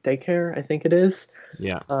daycare, I think it is.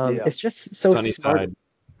 Yeah. It's just so Sunnyside. smart.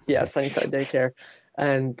 Yeah, Sunnyside Daycare.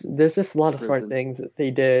 And there's just a lot of smart Prison. things that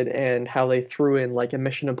they did, and how they threw in like a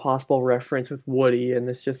Mission Impossible reference with Woody, and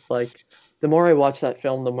it's just like the more I watch that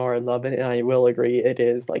film, the more I love it, and I will agree it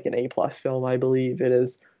is like an A+ film. I believe it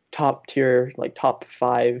is top tier, like top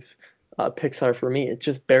five Pixar for me. It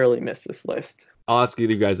just barely missed this list. I'll ask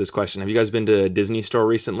you guys this question. Have you guys been to a Disney store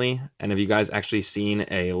recently? And have you guys actually seen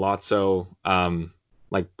a Lotso,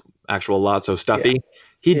 like actual Lotso Yeah, stuffy?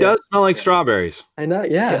 He yeah, does smell like Yeah. strawberries. I know.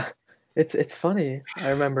 Yeah, it's funny. I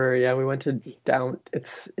remember. Yeah, we went to down.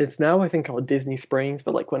 It's now I think called Disney Springs,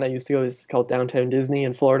 but like when I used to go, it's called Downtown Disney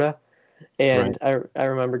in Florida. Right. And I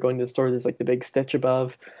remember going to the store. There's like the big Stitch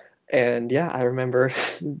above, and yeah, I remember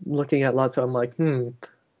looking at Lotso. I'm like,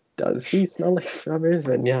 does he smell like strawberries?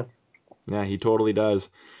 And yeah, Yeah, he totally does.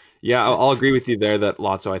 Yeah, I'll agree with you there that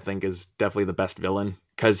Lotso I think is definitely the best villain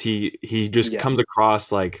because he just Yeah. comes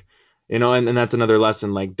across like, and that's another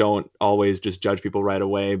lesson. Like, don't always just judge people right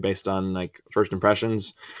away based on like first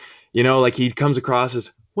impressions. Like he comes across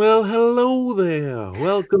as, well, hello there.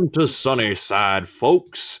 Welcome to Sunnyside,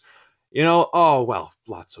 folks. Oh, well,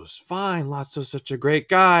 Lotso's fine. Lotso's such a great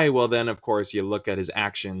guy. Well, then, of course, you look at his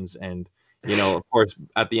actions and, of course,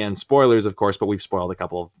 at the end, spoilers, of course, but we've spoiled a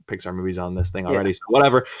couple of Pixar movies on this thing yeah, already. So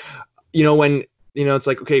whatever. When, it's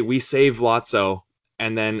like, okay, we save Lotso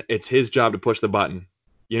and then it's his job to push the button.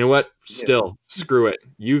 You know what? Yeah. Still, screw it.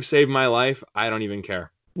 You've saved my life. I don't even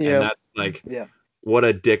care. And yeah, that's like, Yeah. what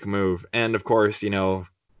a dick move. And of course,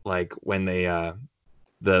 like when they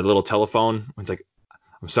the little telephone, it's like,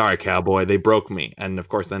 I'm sorry, cowboy, they broke me. And of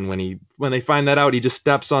course, then when they find that out, he just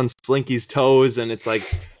steps on Slinky's toes, and it's like,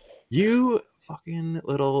 you fucking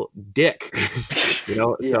little dick. Yeah.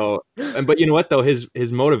 So, but you know what though, his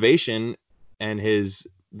motivation and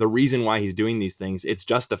the reason why he's doing these things, it's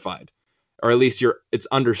justified. Or at least it's For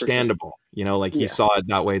sure. understandable. Like he yeah, saw it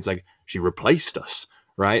that way. It's like, she replaced us,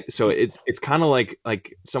 right? So it's kind of like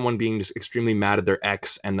someone being just extremely mad at their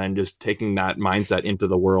ex and then just taking that mindset into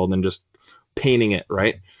the world and just painting it,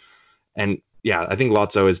 right? And yeah, I think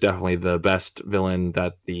Lotso is definitely the best villain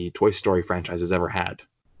that the Toy Story franchise has ever had,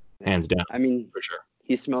 Yeah. hands down, I mean, for sure.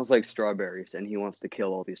 he smells like strawberries and he wants to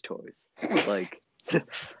kill all these toys. Like,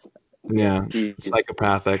 Yeah, he's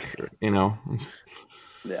psychopathic, yeah,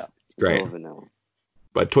 it's great. all vanilla.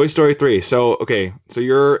 But Toy Story 3. So okay, so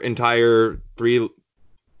your entire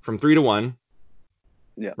from 3 to 1,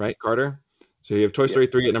 Yeah. right, Carter? So you have Toy Yeah. Story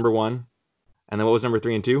 3 at number 1, and then what was number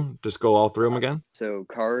 3 and 2? Just go all through them again. So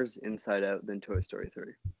Cars, Inside Out, then Toy Story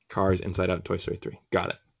 3. Cars, Inside Out, Toy Story 3. Got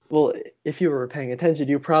it. Well, if you were paying attention,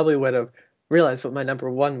 you probably would have realized what my number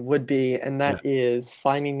one would be, and Yeah. that is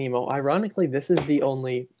Finding Nemo. Ironically, this is the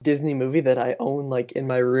only Disney movie that I own like in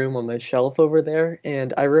my room on my shelf over there.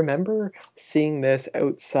 And I remember seeing this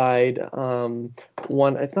outside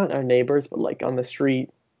it's not our neighbors, but like on the street,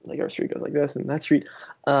 like our street goes like this, and that street,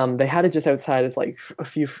 they had it just outside as like a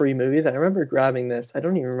few free movies. I remember grabbing this. I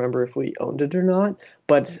don't even remember if we owned it or not,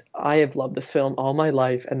 but I have loved this film all my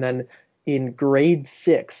life. And then in grade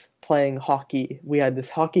 6 playing hockey, we had this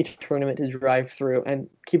hockey tournament to drive through. And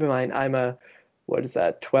keep in mind, I'm a, what is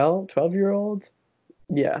that, 12 year old?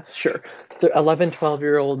 Yeah, sure. 11,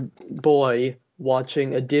 12-year-old boy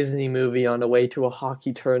watching a Disney movie on the way to a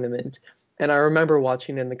hockey tournament. And I remember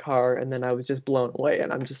watching it in the car, and then I was just blown away.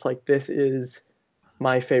 And I'm just like, this is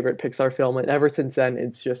my favorite Pixar film. And ever since then,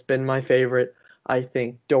 it's just been my favorite. I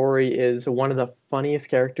think Dory is one of the funniest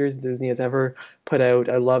characters Disney has ever put out.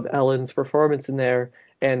 I love Ellen's performance in there.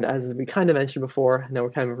 And as we kind of mentioned before, now we're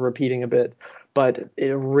kind of repeating a bit, but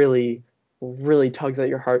it really, really tugs at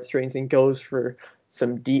your heartstrings and goes for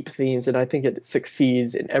some deep themes. And I think it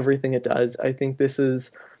succeeds in everything it does. I think this is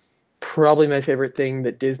probably my favorite thing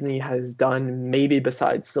that Disney has done, maybe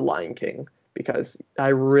besides The Lion King, because I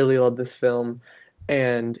really love this film.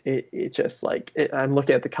 And it just like I'm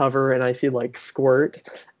looking at the cover and I see like Squirt,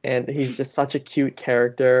 and he's just such a cute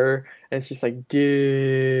character. And it's just like,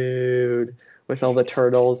 dude, with all the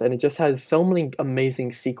turtles, and it just has so many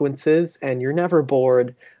amazing sequences, and you're never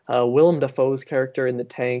bored. Willem Dafoe's character in the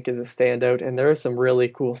tank is a standout, and there is some really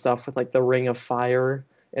cool stuff with like the Ring of Fire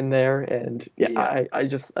in there. And yeah, Yeah.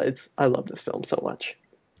 Yeah. I love this film so much.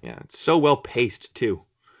 Yeah, it's so well paced too.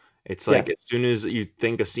 It's Yeah, like as soon as you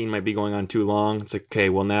think a scene might be going on too long, it's like, okay,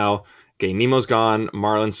 well now, okay, Nemo's gone,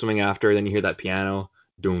 Marlin's swimming after, then you hear that piano,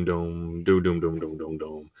 doom doom, doom doom doom doom doom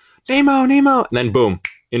doom, Nemo, Nemo, and then boom,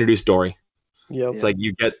 introduce Dory. yep, It's Yeah. like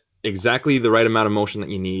you get exactly the right amount of motion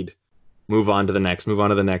that you need. Move on to the next, move on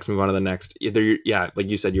to the next, move on to the next. Yeah, like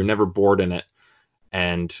you said, you're never bored in it,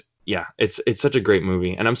 and yeah, it's such a great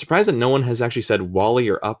movie, and I'm surprised that no one has actually said Wally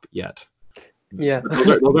or Up yet. yeah. Those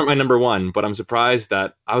aren't my number one, but I'm surprised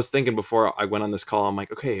that I was thinking before I went on this call. I'm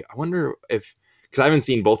like, okay, I wonder if because I haven't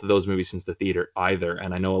seen both of those movies since the theater either,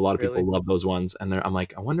 and I know a lot of people Really? love those ones, and I'm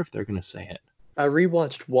like, I wonder if they're gonna say it. I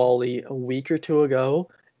rewatched Wall-E a week or two ago,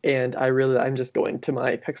 and I'm just going to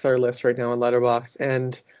my Pixar list right now on Letterboxd,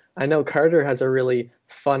 and I know Carter has a really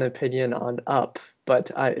fun opinion on Up,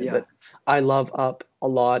 Yeah. but I love Up a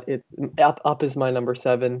lot. Up is my number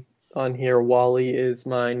 7 on here. Wall-E is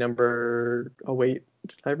my number. Oh wait,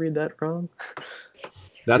 did I read that wrong?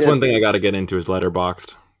 That's Yeah, one thing I got to get into is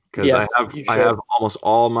Letterboxd, because yes, you I should. have almost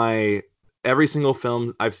all my every single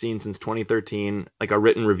film I've seen since 2013 like a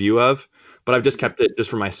written review of, but I've just Mhm. kept it just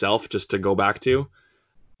for myself just to go back to.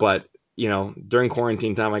 But during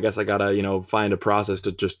quarantine time, I guess I gotta find a process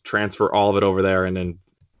to just transfer all of it over there, and then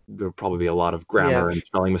there'll probably be a lot of Yeah, grammar and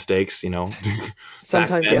spelling mistakes, back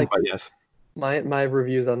sometimes then. like But yes, my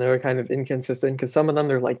reviews on there are kind of inconsistent because some of them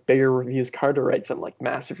they're like bigger reviews. Carter writes some like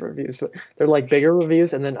massive reviews, but they're like bigger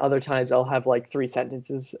reviews, and then other times I'll have like 3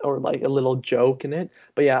 sentences or like a little joke in it.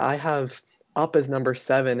 But yeah, I have Up as number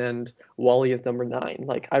 7 and Wall-E is number 9.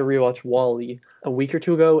 Like I rewatched Wall-E a week or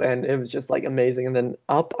two ago, and it was just like amazing. And then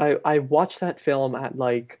Up, I watched that film at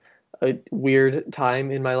like a weird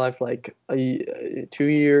time in my life, like a 2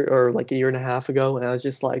 year or like a year and a half ago, and I was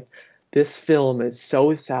just like this film is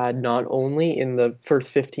so sad, not only in the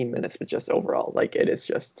first 15 minutes, but just overall. Like, it is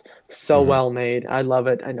just so hmm well made. I love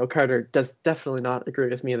it. I know Carter does definitely not agree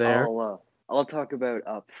with me there. I'll talk about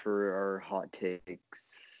Up for our hot takes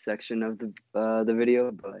section of the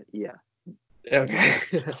video, but yeah. Okay.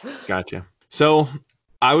 gotcha. So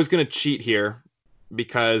I was gonna cheat here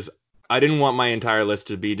because I didn't want my entire list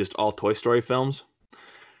to be just all Toy Story films.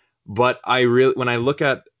 But when I look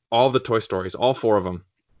at all the Toy Stories, all 4 of them,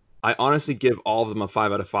 I honestly give all of them a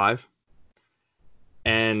 5 out of 5.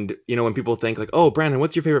 And when people think like, "Oh, Brandon,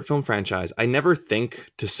 what's your favorite film franchise?" I never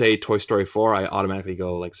think to say Toy Story 4. I automatically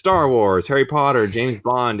go like Star Wars, Harry Potter, James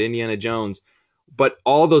Bond, Indiana Jones. But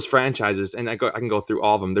all those franchises, and I can go through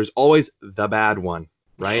all of them. There's always the bad one,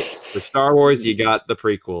 right? With Star Wars, you Mhm. got the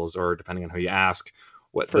prequels, or depending on who you ask,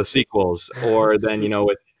 what the For sequels, or then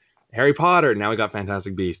with Harry Potter, now we got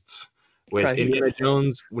Fantastic Beasts. With crying. Indiana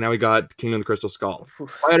Jones, now we got Kingdom of the Crystal Skull.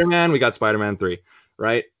 Spider-Man, we got Spider-Man 3,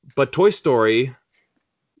 right? But Toy Story,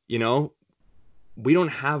 you know, we don't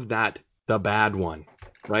have the bad one,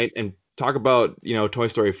 right? And talk about, Toy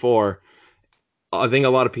Story 4. I think a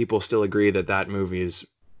lot of people still agree that movie is,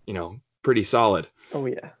 pretty solid. Oh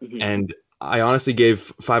yeah. Mhm. And I honestly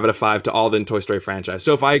gave 5 out of 5 to all the Toy Story franchise.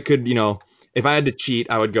 So if I could, if I had to cheat,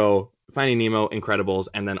 I would go Finding Nemo, Incredibles,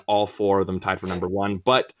 and then all 4 of them tied for number 1.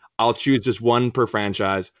 But I'll choose just one per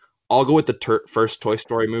franchise. I'll go with the first Toy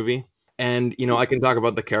Story movie. And, I can talk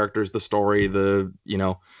about the characters, the story, the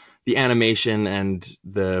animation and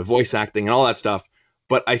the voice acting and all that stuff.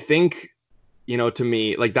 But I think, to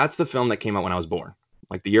me, like that's the film that came out when I was born,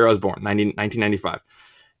 like the year I was born, 1995.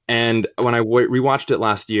 And when I rewatched it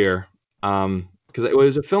last year, because it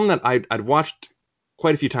was a film that I'd watched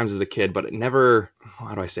quite a few times as a kid, but it never,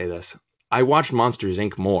 how do I say this? I watched Monsters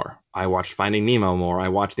Inc. more. I watched Finding Nemo more. I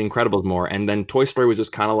watched The Incredibles more. And then Toy Story was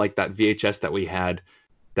just kind of like that VHS that we had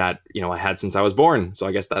that, I had since I was born. So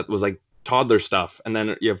I guess that was like toddler stuff. And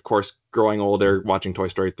then, of course, growing older, watching Toy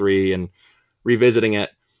Story 3 and revisiting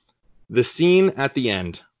it. The scene at the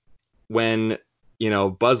end when,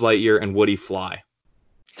 Buzz Lightyear and Woody fly,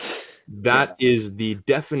 that Yeah. is the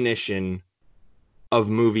definition of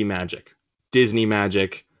movie magic, Disney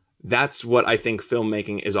magic. That's what I think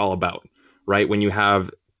filmmaking is all about, right? When you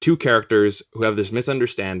have 2 characters who have this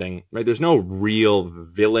misunderstanding, right? There's no real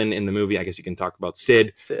villain in the movie. I guess you can talk about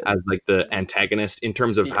Sid Sid. as like the antagonist in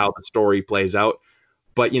terms of Yeah. how the story plays out.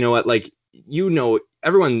 But you know what? Like,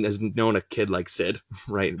 everyone has known a kid like Sid,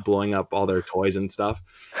 right? Blowing up all their toys and stuff.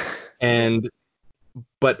 And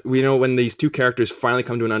but when these 2 characters finally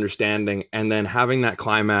come to an understanding and then having that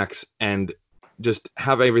climax and just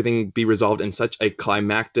have everything be resolved in such a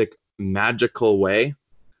climactic magical way,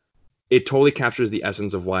 it totally captures the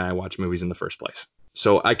essence of why I watch movies in the first place.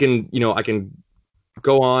 So I can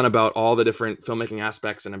go on about all the different filmmaking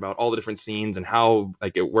aspects and about all the different scenes and how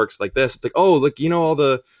like it works like this. It's like, oh, look, all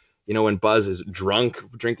the when Buzz is drunk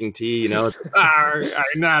drinking tea, it's like,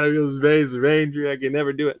 I'm not a real space ranger, I can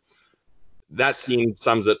never do it. That scene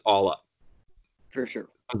sums it all up. For sure.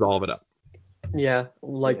 Sums all of it up. Yeah,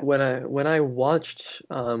 like Yeah. when I watched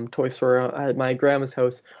Toy Story at my grandma's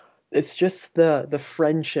house, it's just the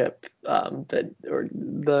friendship that or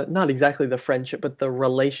the not exactly the friendship, but the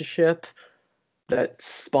relationship that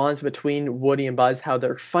spawns between Woody and Buzz, how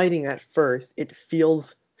they're fighting at first, it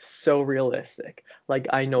feels so realistic. Like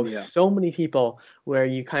I know Yeah. so many people where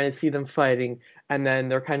you kind of see them fighting and then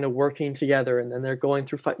they're kind of working together and then they're going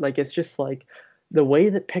through fight like it's just like the way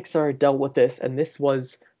that Pixar dealt with this, and this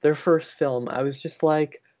was their first film, I was just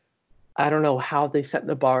like, I don't know how they set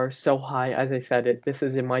the bar so high. As I said, this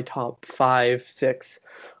is in my top five, six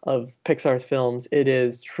of Pixar's films. It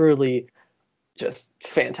is truly just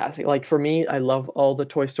fantastic. Like for me, I love all the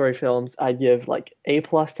Toy Story films. I give like A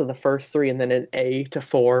plus to the first three and then an A to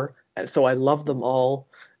four. And so I love them all.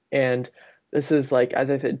 And this is like,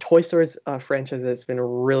 as I said, Toy Story's franchise has been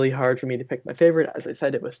really hard for me to pick my favorite. As I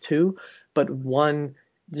said, it was two, but one.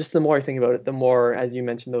 Just the more I think about it, the more, as you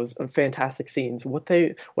mentioned, those fantastic scenes. What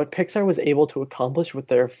Pixar was able to accomplish with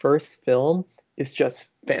their first film is just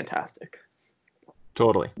fantastic.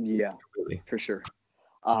 Totally. Yeah, Totally. for sure.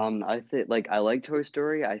 I think like I like Toy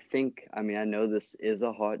Story. I mean, I know this is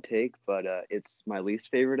a hot take, but it's my least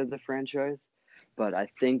favorite of the franchise. But I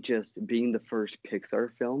think just being the first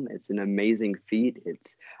Pixar film, it's an amazing feat.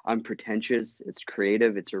 It's unpretentious, it's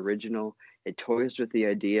creative, it's original. It toys with the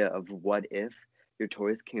idea of what if your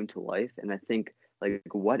toys came to life, and I think like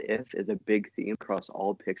what if is a big theme across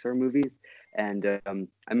all Pixar movies. And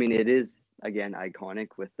I mean, it is again iconic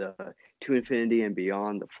with the To Infinity and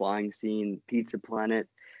Beyond, the flying scene, Pizza Planet.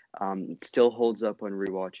 It still holds up on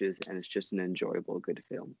rewatches, and it's just an enjoyable, good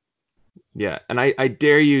film. Yeah, and I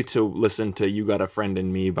dare you to listen to "You Got a Friend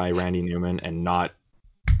in Me" by Randy Newman and not,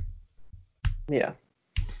 Yeah.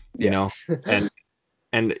 you Yeah. know,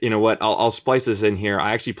 and you know what? I'll splice this in here.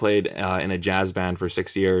 I actually played in a jazz band for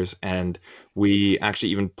 6 years, and we actually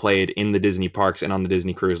even played in the Disney parks and on the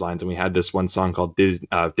Disney cruise lines. And we had this one song called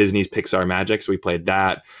Disney's Pixar Magic. So we played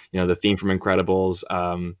that. You know, the theme from Incredibles,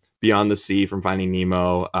 Beyond the Sea from Finding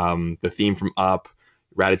Nemo, the theme from Up,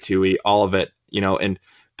 Ratatouille, all of it. You know, and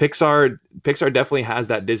Pixar definitely has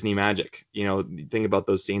that Disney magic. You know, think about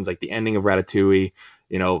those scenes like the ending of Ratatouille.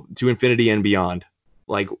 You know, To Infinity and Beyond.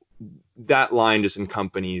 Like that line just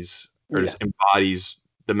accompanies or just embodies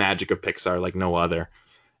the magic of Pixar like no other.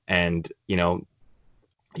 And, you know,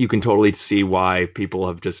 you can totally see why people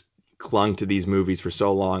have just clung to these movies for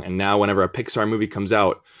so long. And now whenever a Pixar movie comes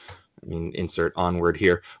out, I mean, insert onward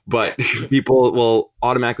here, but people will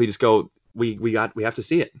automatically just go, we have to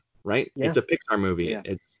see it, right? Yeah. It's a Pixar movie. Yeah.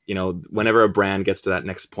 It's, you know, whenever a brand gets to that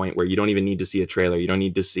next point where you don't even need to see a trailer, you don't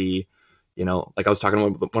need to see, you know, like I was talking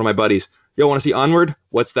to one of my buddies, yo, want to see Onward?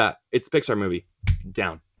 What's that? It's a Pixar movie.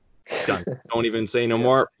 Down. Done. Don't even say no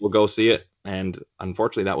more. We'll go see it. And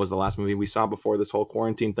unfortunately, that was the last movie we saw before this whole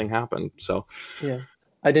quarantine thing happened. So Yeah.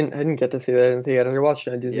 I didn't get to see that in the theater. I watched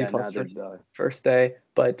it on Disney Yeah, Plus neither did I. first day,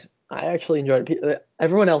 but I actually enjoyed it.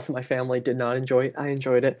 Everyone else in my family did not enjoy it. I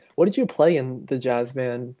enjoyed it. What did you play in the jazz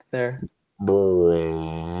band there? yeah,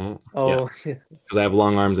 Oh, because I have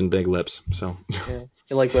long arms and big lips. So yeah.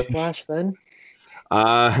 You like Whiplash then?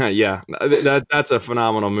 yeah, that's a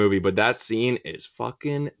phenomenal movie, but that scene is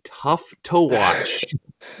fucking tough to watch.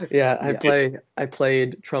 Yeah, Yeah. I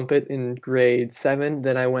played trumpet in grade 7,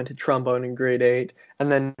 then I went to trombone in grade 8,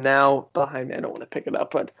 and then now behind me, I don't want to pick it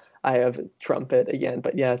up, but I have trumpet again.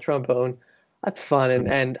 But yeah, trombone, that's fun.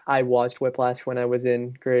 And I watched Whiplash when I was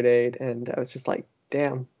in grade 8, and I was just like,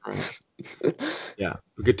 damn. Yeah,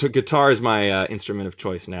 guitar is my instrument of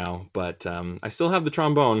choice now, but I still have the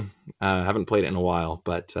trombone. I haven't played it in a while,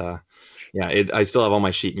 but yeah, I still have all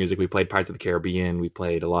my sheet music. We played Pirates of the Caribbean. We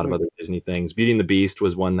played a lot of other Disney things. Beauty and the Beast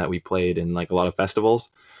was one that we played in like a lot of festivals.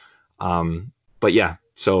 But yeah,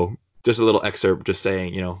 so just a little excerpt, just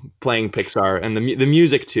saying, you know, playing Pixar and the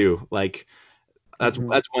music too. Like that's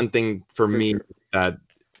one thing for me sure. that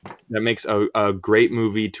makes a great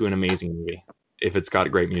movie to an amazing movie if it's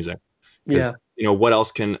got great music. Because Yeah, you know what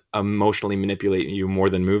else can emotionally manipulate you more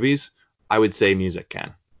than movies? I would say music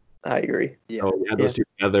can. I agree. Yeah. So you add Yeah. those two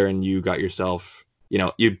together, and you got yourself, you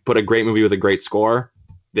know, you put a great movie with a great score,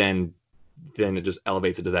 then it just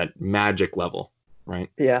elevates it to that magic level, right?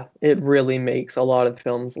 Yeah, it really makes a lot of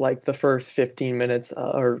films like the first 15 minutes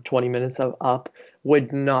or 20 minutes of Up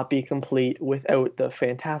would not be complete without the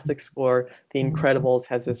fantastic score. The Incredibles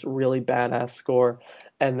has this really badass score.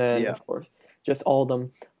 And then, Yeah. of course, just all of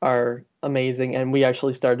them are amazing. And we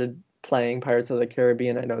actually started playing Pirates of the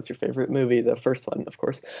Caribbean. I know it's your favorite movie, the first one, of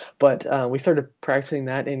course. But we started practicing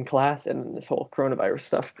that in class, and this whole coronavirus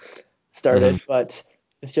stuff started. But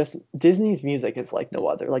it's just Disney's music is like no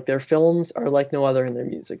other. Like their films are like no other, and their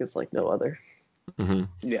music is like no other. Mm-hmm.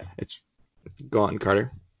 Yeah. It's go on,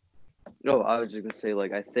 Carter. No, I was just gonna say,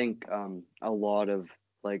 like, I think a lot of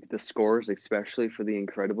like the scores, especially for The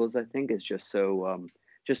Incredibles, I think is just so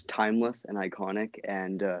just timeless and iconic.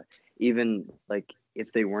 And even like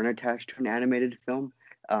if they weren't attached to an animated film,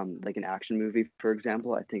 like an action movie, for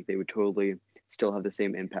example, I think they would totally still have the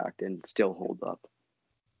same impact and still hold up.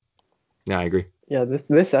 Yeah, I agree. Yeah,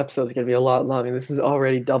 this episode is gonna be a lot longer. This is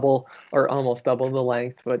already double or almost double the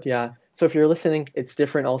length, but yeah. So if you're listening, it's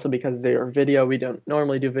different also because they are video. We don't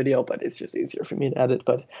normally do video, but it's just easier for me to edit.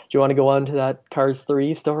 But do you want to go on to that Cars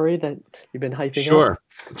 3 story that you've been hyping up? Sure,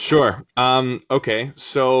 sure. Okay,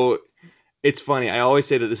 so it's funny. I always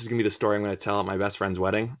say that this is gonna be the story I'm gonna tell at my best friend's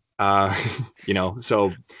wedding.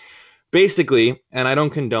 So basically, and I don't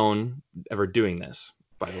condone ever doing this,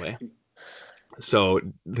 by the way. So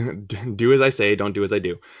do as I say, don't do as I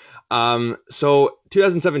do. So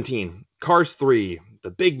 2017, Cars 3, the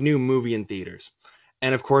big new movie in theaters.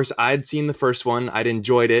 And of course, I'd seen the first one. I'd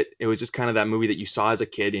enjoyed it. It was just kind of that movie that you saw as a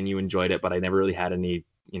kid and you enjoyed it, but I never really had any,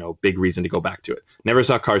 big reason to go back to it. Never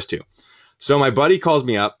saw Cars 2. So my buddy calls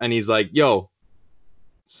me up and he's like, yo,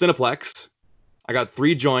 Cineplex, I got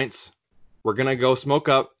 3 joints. We're going to go smoke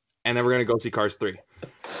up and then we're going to go see Cars 3.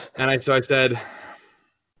 And so I said,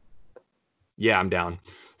 yeah, I'm down.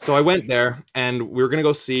 So I went there and we were going to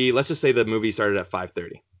go see, let's just say the movie started at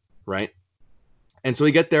 5:30, right? And so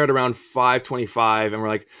we get there at around 5:25 and we're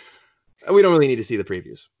like, we don't really need to see the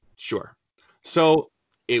previews. Sure. So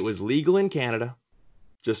it was legal in Canada.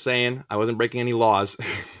 Just saying, I wasn't breaking any laws.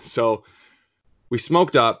 So we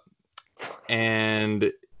smoked up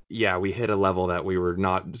and yeah, we hit a level that we were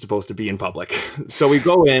not supposed to be in public. So we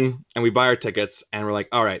go in and we buy our tickets and we're like,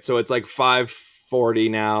 all right, so it's like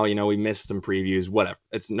 5:40 now. We missed some previews, whatever.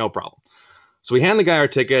 It's no problem. So we hand the guy our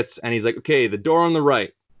tickets and he's like, okay, the door on the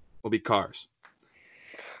right will be Cars.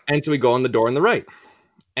 And so we go on the door on the right.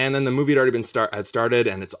 And then the movie had already had started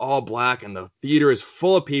and it's all black and the theater is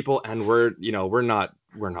full of people and we're not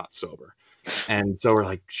sober. And so we're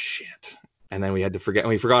like, shit. And then we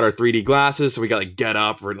forgot our 3D glasses. So we got like get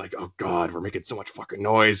up. We're like, oh God, we're making so much fucking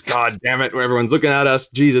noise. God damn it. Everyone's looking at us.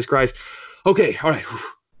 Jesus Christ. Okay. All right.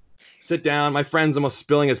 Sit down. My friend's almost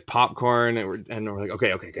spilling his popcorn. And we're like,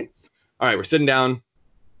 okay. All right. We're sitting down.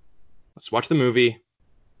 Let's watch the movie.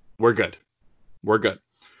 We're good.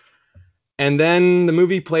 And then the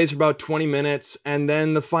movie plays for about 20 minutes. And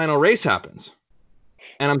then the final race happens.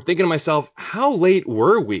 And I'm thinking to myself, how late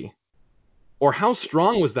were we? Or how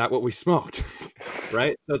strong was that what we smoked?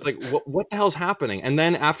 Right? So it's like, what the hell's happening? And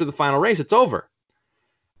then after the final race, it's over.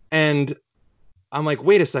 And I'm like,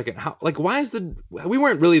 wait a second. Why we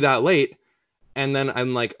weren't really that late. And then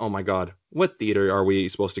I'm like, oh my God, what theater are we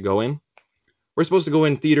supposed to go in? We're supposed to go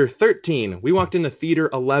in theater 13. We walked into theater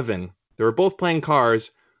 11. They were both playing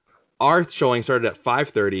Cars. Our showing started at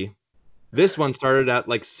 5:30. This one started at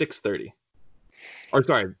like 6:30. Or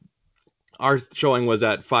sorry, our showing was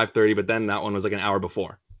at 5:30, but then that one was like an hour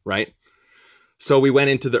before, right? So we went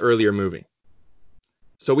into the earlier movie.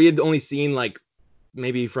 So we had only seen like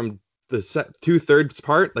maybe from the 2/3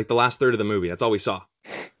 part, like the last third of the movie. That's all we saw.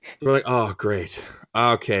 So we're like, oh, great.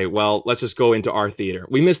 Okay, well, let's just go into our theater.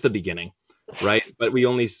 We missed the beginning, right? But we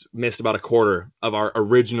only missed about a quarter of our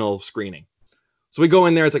original screening. So we go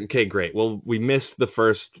in there. It's like, okay, great. Well, we missed the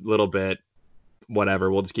first little bit.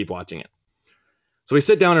 Whatever. We'll just keep watching it. So we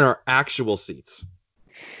sit down in our actual seats.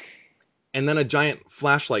 And then a giant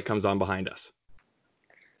flashlight comes on behind us.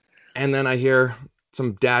 And then I hear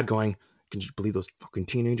some dad going, can you believe those fucking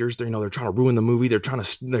teenagers? They're trying to ruin the movie.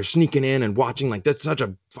 They're sneaking in and watching. Like, that's such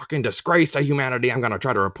a fucking disgrace to humanity. I'm going to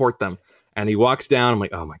try to report them. And he walks down. I'm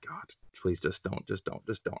like, oh my God, please just don't.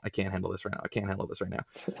 I can't handle this right now.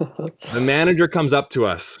 The manager comes up to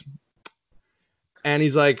us and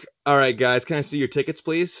he's like, all right, guys, can I see your tickets,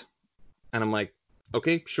 please? And I'm like,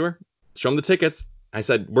 okay, sure. Show him the tickets. I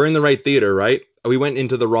said, we're in the right theater, right? We went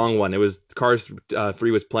into the wrong one. It was Cars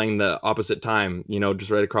 3 was playing the opposite time,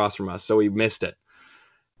 just right across from us. So we missed it.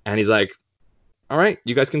 And he's like, all right,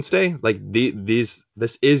 you guys can stay. Like this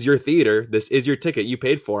is your theater. This is your ticket. You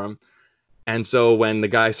paid for them. And so when the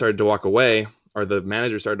guy started to walk away, or the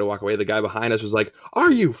manager started to walk away, the guy behind us was like,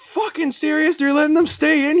 are you fucking serious? You're letting them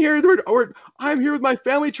stay in here? I'm here with my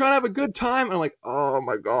family trying to have a good time. And I'm like, oh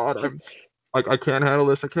my God, I can't handle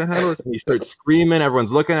this. And he starts screaming.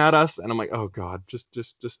 Everyone's looking at us. And I'm like, oh God, just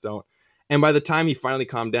don't. And by the time he finally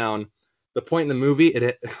calmed down, the point in the movie,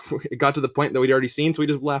 it got to the point that we'd already seen. So we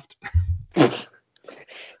just left.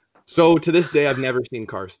 So to this day, I've never seen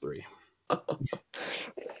Cars 3.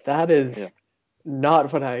 That is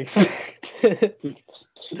not what I expected.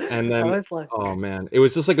 And then, I was like, oh man, it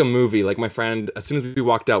was just like a movie. Like my friend, as soon as we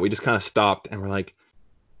walked out, we just kind of stopped and we're like,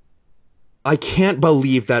 I can't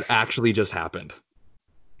believe that actually just happened.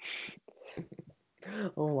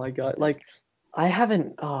 oh my God. Like, I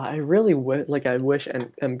haven't, I really I wish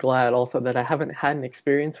and am glad also that I haven't had an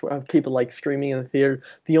experience of people like screaming in the theater.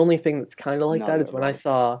 The only thing that's kind of like Not that is at when I all.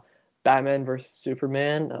 saw Batman versus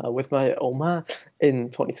Superman with my Oma in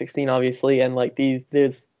 2016, obviously. And like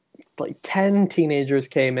like 10 teenagers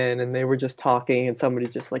came in and they were just talking and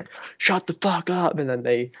somebody's just like, shut the fuck up, and then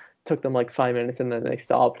they took them like 5 minutes and then they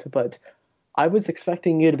stopped. But I was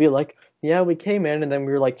expecting you to be like, yeah, we came in and then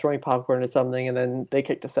we were like throwing popcorn or something and then they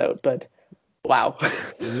kicked us out. But wow.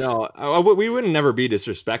 No, we would never be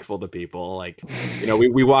disrespectful to people. Like,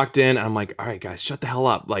 we walked in and I'm like, all right, guys, shut the hell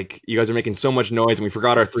up. Like, you guys are making so much noise, and we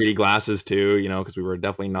forgot our 3D glasses too, because we were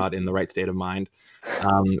definitely not in the right state of mind.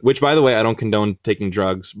 Which, by the way, I don't condone taking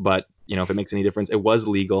drugs, but, if it makes any difference, it was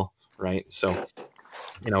legal, right? So,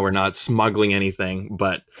 we're not smuggling anything,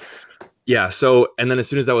 but yeah. So, and then as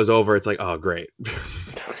soon as that was over, it's like, oh, great.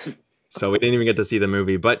 So we didn't even get to see the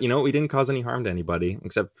movie, but we didn't cause any harm to anybody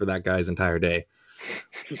except for that guy's entire day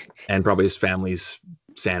and probably his family's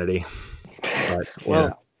sanity. But,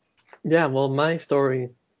 well, my story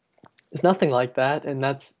is nothing like that, and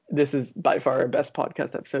this is by far our best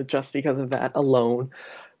podcast episode just because of that alone.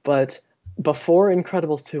 But before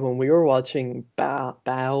Incredibles 2, when we were watching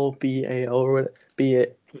Bao, B-A-O, or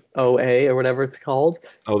B-O-A, or whatever it's called.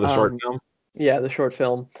 Oh, the short film? Yeah, the short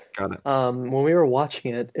film. Got it. When we were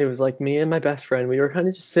watching it, it was like me and my best friend, we were kind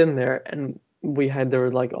of just sitting there, and there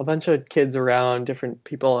were like a bunch of kids around, different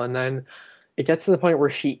people, and then it gets to the point where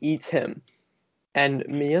she eats him. And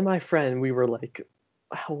me and my friend, we were like,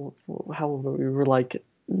 how old were we? We were like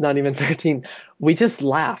not even 13. We just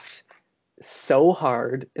laughed so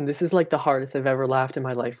hard, and this is like the hardest I've ever laughed in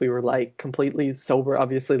my life. We were like completely sober,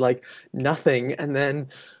 obviously, like nothing, and then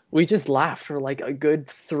we just laughed for like a good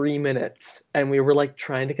 3 minutes, and we were like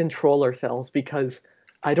trying to control ourselves because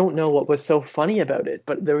I don't know what was so funny about it,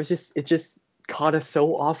 but it just caught us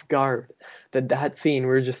so off guard that scene we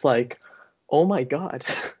were just like, oh my god.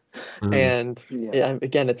 And yeah,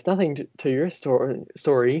 again, it's nothing to your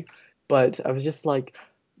story, but I was just like,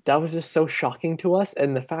 that was just so shocking to us,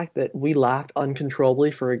 and the fact that we laughed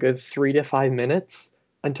uncontrollably for a good 3 to 5 minutes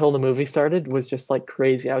until the movie started was just like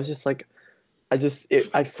crazy. I was just like,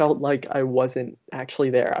 I felt like I wasn't actually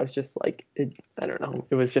there. I was just like, I don't know,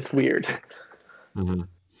 it was just weird. Mm-hmm.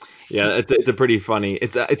 Yeah, it's a pretty funny.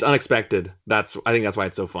 It's unexpected. I think that's why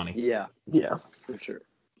it's so funny. Yeah, for sure.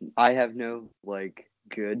 I have no like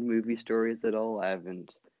good movie stories at all. I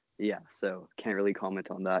haven't. Yeah, so can't really comment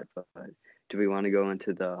on that. But do we want to go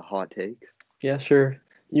into the hot takes? Yeah, sure.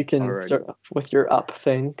 You can Alrighty. start off with your Up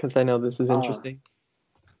thing because I know this is interesting.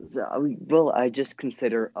 Well, I just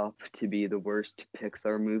consider Up to be the worst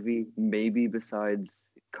Pixar movie, maybe besides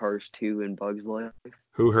Cars 2 and Bugs Life.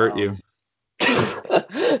 Who hurt you?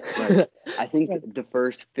 Like, I think the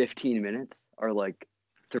first 15 minutes are like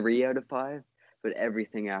 3 out of 5, but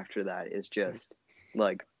everything after that is just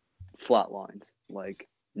like flat lines, like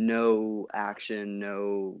no action,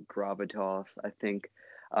 no gravitas. I think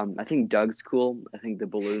Doug's cool. I think the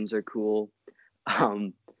balloons are cool.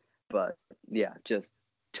 But yeah, just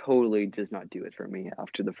totally does not do it for me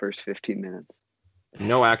after the first 15 minutes.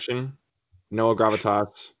 No action, no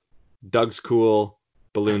gravitas. Doug's cool.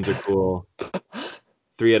 Balloons are cool.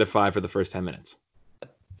 3 out of 5 for the first 10 minutes.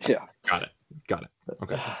 Yeah. Got it.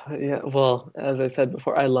 Okay. Yeah, well, as I said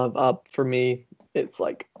before, I love Up. For me, it's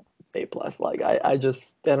like A+. Like I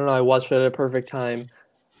don't know, I watched it at a perfect time.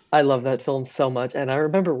 I love that film so much, and I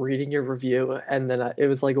remember reading your review, and then it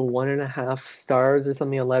was like 1.5 stars or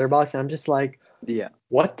something on Letterboxd, and I'm just like, yeah,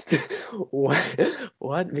 what,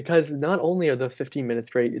 what? Because not only are the 15 minutes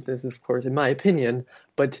great, this is of course in my opinion,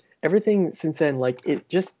 but everything since then, like it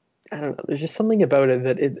just, I don't know, there's just something about it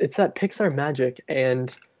that it's that Pixar magic,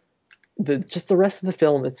 and the rest of the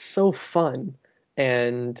film, it's so fun,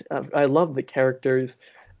 and I love the characters.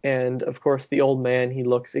 And of course, the old man, he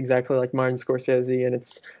looks exactly like Martin Scorsese, and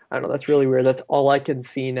I don't know, that's really weird. That's all I can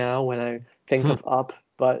see now when I think of Up,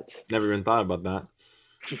 but never even thought about that.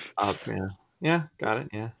 Up, yeah. Yeah, got it,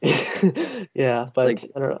 yeah. yeah, but like,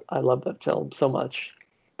 I don't know, I love that film so much.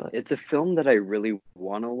 But it's a film that I really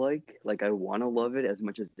want to like I want to love it as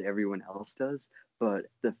much as everyone else does, but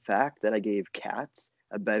the fact that I gave Cats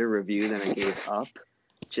a better review than I gave Up,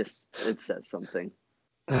 just, it says something.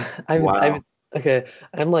 I'm okay.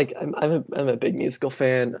 I'm a big musical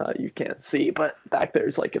fan. You can't see, but back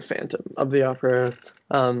there's like a Phantom of the Opera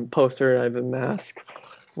poster. I have a mask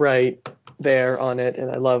right there on it, and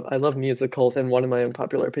I love musicals. And one of my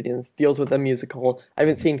unpopular opinions deals with a musical. I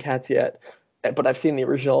haven't seen Cats yet, but I've seen the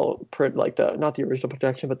original, like not the original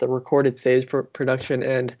production, but the recorded stage production,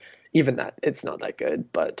 and even that, it's not that good.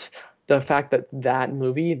 But the fact that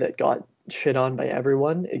movie that got shit on by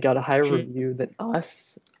everyone, it got a higher review than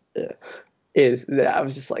Us. I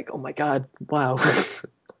was just like, oh my god, wow.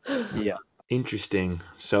 Yeah. Interesting.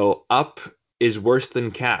 So Up is worse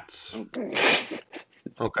than Cats.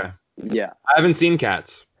 Okay. Yeah. I haven't seen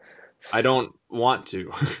Cats. I don't want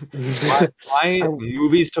to. My I,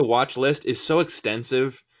 movies to watch list is so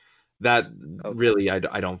extensive that Oh, really I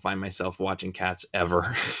don't find myself watching Cats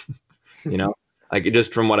ever. You know, like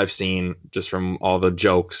just from what I've seen, just from all the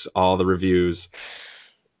jokes, all the reviews,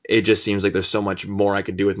 it just seems like there's so much more I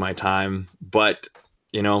could do with my time. But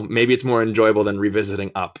maybe it's more enjoyable than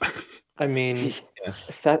revisiting Up. I mean, Yeah.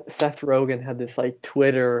 Seth Rogen had this like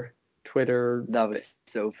Twitter that was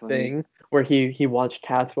so funny. thing where he watched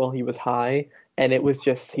Cats while he was high, and it was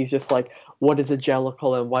just he's just like, what is a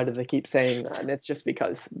jellicle and why do they keep saying that? And it's just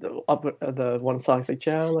because the one song's like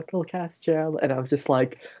jellicle cats gel, and I was just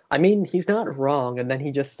like, I mean, he's not wrong. And then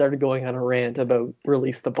he just started going on a rant about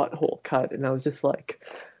release the butthole cut, and I was just like,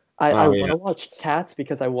 I Oh want yeah. to watch Cats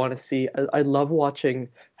because I want to see. I love watching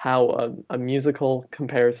how a musical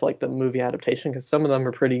compares to, like the movie adaptation, because some of them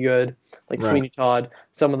are pretty good, like Right. Sweeney Todd.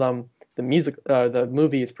 Some of them, the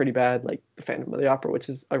movie is pretty bad, like The Phantom of the Opera, which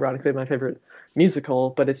is ironically my favorite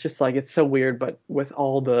musical. But it's just like it's so weird. But with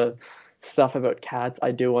all the stuff about Cats,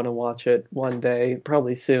 I do want to watch it one day,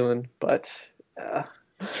 probably soon. But uh,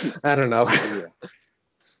 I don't know. Yeah.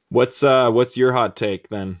 What's your hot take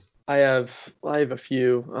then? I have a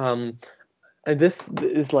few. And this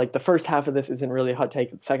is like the first half of this isn't really a hot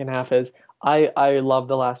take. The second half is I love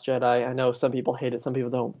The Last Jedi. I know some people hate it, some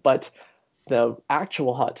people don't. But the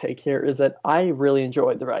actual hot take here is that I really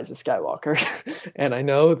enjoyed The Rise of Skywalker. And I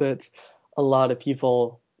know that a lot of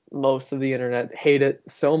people, most of the internet, hate it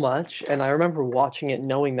so much. And I remember watching it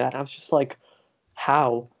knowing that. I was just like,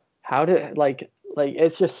 how? How did like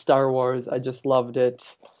it's just Star Wars. I just loved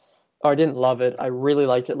it. Or I didn't love it. I really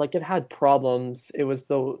liked it. Like it had problems. It was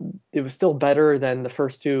still better than the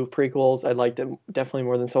first two prequels. I liked it definitely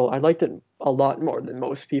more than Solo. I liked it a lot more than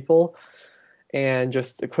most people. And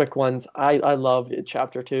just the quick ones. I loved it.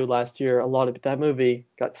 Chapter 2 last year. A lot of that movie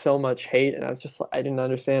got so much hate, and I was just I didn't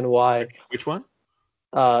understand why. Which one?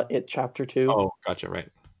 It Chapter 2 Oh, gotcha. Right.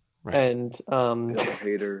 Right. and Bill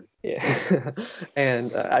Hader. yeah.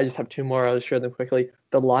 And I just have two more. I'll share them quickly.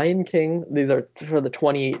 The Lion King, these are for the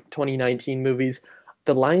 2019 movies.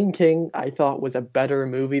 The Lion King, I thought was a better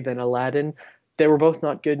movie than Aladdin. They were both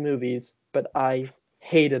not good movies, but I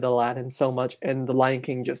hated Aladdin so much, and The Lion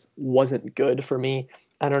King just wasn't good for me.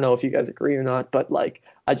 I don't know if you guys agree or not, but like,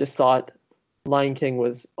 I just thought Lion King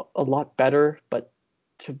was a lot better, but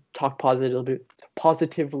to talk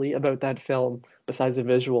positively about that film, besides the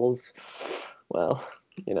visuals, well,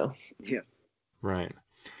 you know. Yeah. Right.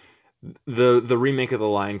 The remake of The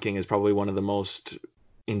Lion King is probably one of the most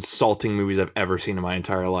insulting movies I've ever seen in my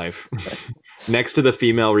entire life. Next to the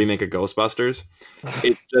female remake of Ghostbusters,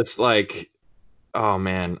 it's just like, oh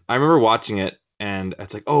man. I remember watching it and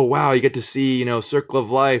it's like, oh wow, you get to see, Circle of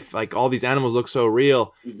Life, like all these animals look so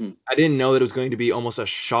real. Hmm. I didn't know that it was going to be almost a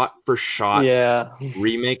shot for shot Yeah.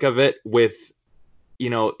 remake of it with Yes,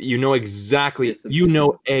 you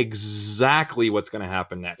know exactly what's going to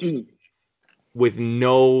happen next with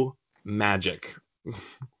no magic,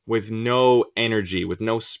 with no energy, with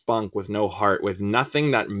no spunk, with no heart, with nothing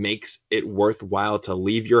that makes it worthwhile to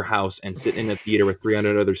leave your house and sit in a theater with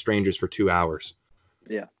 300 other strangers for 2 hours.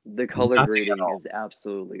 Yeah. The color Nothing at grading all. is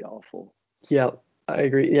absolutely awful. Yeah, I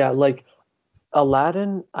agree. Yeah, like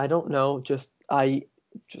Aladdin, I don't know, just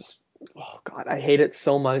oh God, I hate it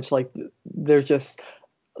so much. Like there's just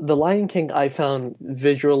The Lion King I found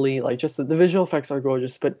visually like just the visual effects are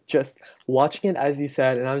gorgeous, but just watching it as you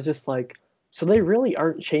said, and I was just like, so they really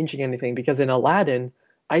aren't changing anything because in Aladdin,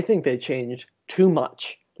 I think they changed too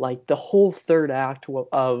much. Like the whole third act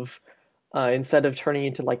of instead of turning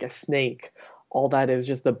into like a snake, all that is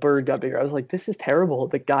just the bird got bigger. I was like, this is terrible.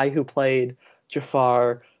 The guy who played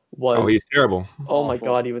Jafar Oh, he's was, terrible. oh my Awful.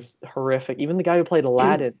 God, he was horrific. Even the guy who played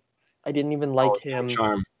Aladdin, I didn't even like Oh, no him.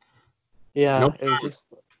 charm. No, Yeah, it was just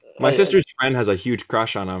my I, sister's friend has a huge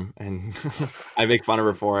crush on him, and I make fun of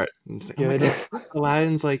her for it. I'm just like, oh my good. god,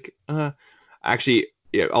 Aladdin's like, actually,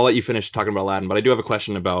 yeah, I'll let you finish talking about Aladdin, but I do have a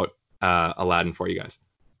question about Aladdin for you guys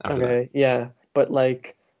after that. Okay, yeah, but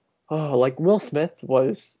like, oh, like Will Smith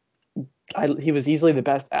was, he was easily the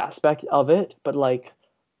best aspect of it, but like,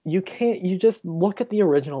 you just look at the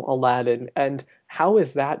original Aladdin and how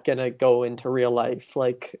is that gonna go into real life?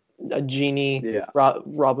 Like a genie, Yeah.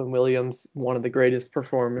 Robin Williams, one of the greatest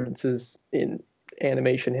performances in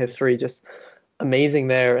animation history, just amazing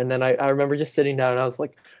there. And then I remember just sitting down and I was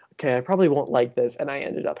like, okay, I probably won't like this, and I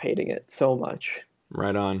ended up hating it so much.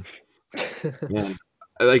 Right on, man.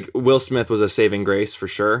 Like Will Smith was a saving grace for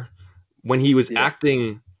sure. When he was Yeah.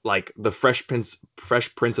 acting like the Fresh Prince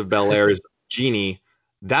of Bel Air's genie,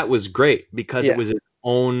 that was great because it Yeah. was its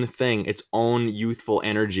own thing, its own youthful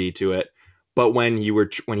energy to it. But when he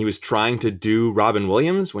was trying to do Robin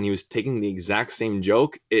Williams, when he was taking the exact same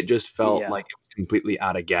joke, it just felt Yeah. like it was completely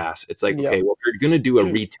out of gas. It's like, Yep. okay, well, if you're gonna do a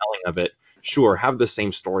retelling of it, sure, have the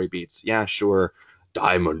same story beats. Yeah, sure,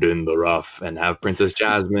 diamond in the rough, and have Princess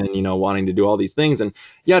Jasmine, wanting to do all these things, and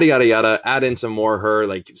yada yada yada. Add in some more her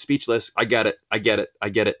like speechless. I get it. I get it. I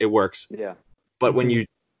get it. It works. Yeah. But when you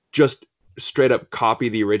just straight up copy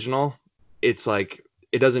the original, it's like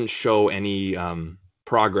it doesn't show any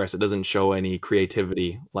progress. It doesn't show any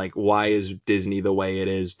creativity. Like, why is Disney the way it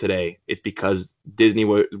is today? It's because Disney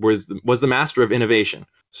was the master of innovation.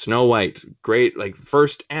 Snow White, great, like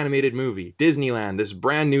first animated movie. Disneyland, this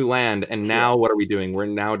brand new land, and now what are we doing? We're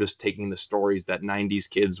now just taking the stories that '90s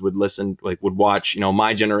kids would would watch.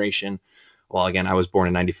 My generation. Well, again, I was born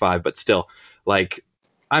in '95, but still, like,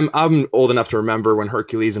 I'm old enough to remember when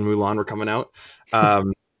Hercules and Mulan were coming out.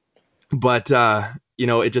 But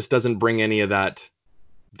it just doesn't bring any of that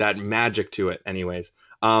magic to it anyways.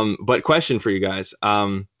 But question for you guys.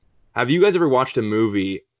 Have you guys ever watched a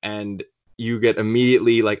movie and you get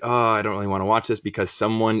immediately like, oh, I don't really want to watch this because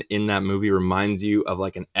someone in that movie reminds you of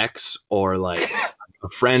like an ex or like a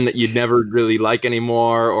friend that you'd never really like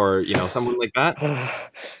anymore, or someone like that?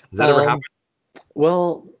 Does that ever happen?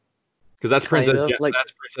 Well, Because that's kind of like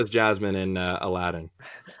that's Princess Jasmine in Aladdin.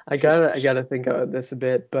 I gotta think about this a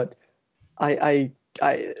bit, but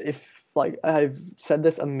if like I've said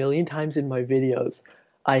this a million times in my videos,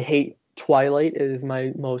 I hate Twilight. It is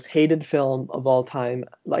my most hated film of all time.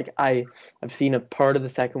 Like I've seen a part of the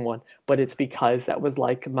second one, but it's because that was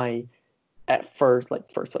like my at first like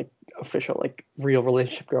official like real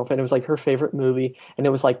relationship girlfriend. It was like her favorite movie, and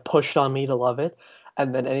it was like pushed on me to love it.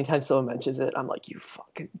 And then anytime someone mentions it, I'm like, you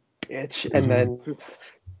fucking bitch. And then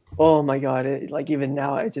oh my god, like even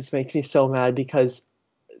now it just makes me so mad because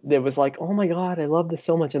it was like, oh my god, I love this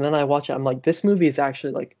so much, and then I watch it, I'm like, this movie is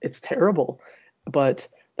actually like it's terrible, but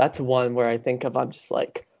that's one where I think of, I'm just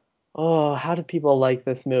like, oh, how do people like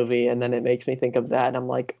this movie? And then it makes me think of that, and I'm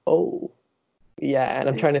like, oh yeah, and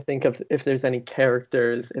I'm trying to think of if there's any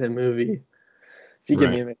characters in a movie. If you give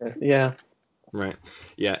me a minute, yeah. Right.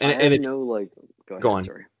 Yeah, I and have it's no like. Go ahead, on.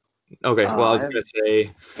 sorry. Okay, well, I was I gonna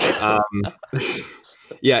say,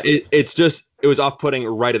 yeah, it was off-putting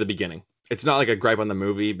right at the beginning. It's not like a gripe on the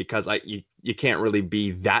movie because you can't really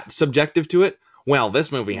be that subjective to it. Well,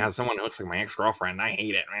 this movie has someone who looks like my ex-girlfriend. I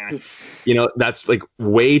hate it, man. That's like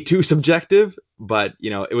way too subjective. But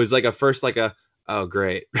it was like a first like a, oh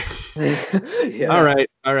great, Yeah.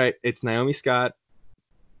 all right, it's Naomi Scott.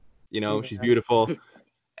 She's beautiful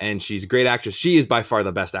and she's a great actress. She is by far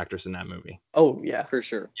the best actress in that movie. Oh yeah, For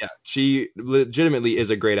sure. Yeah, she legitimately is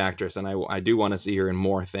a great actress, and I do want to see her in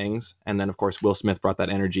more things. And then, of course, Will Smith brought that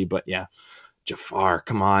energy. But yeah, Jafar,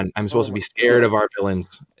 come on! I'm supposed to my be scared God. of our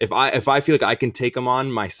villains. If I feel like I can take them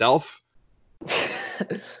on myself,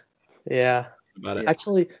 Yeah. about it.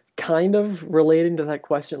 Actually, kind of relating to that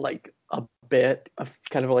question, like a bit of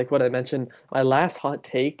kind of like what I mentioned, my last hot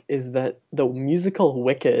take is that the musical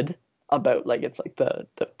Wicked, about like it's like the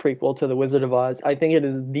prequel to The Wizard of Oz, I think it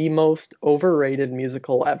is the most overrated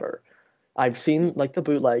musical ever. I've seen like the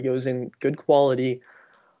bootleg, it was in good quality.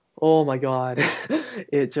 Oh my God.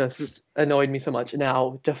 It just annoyed me so much.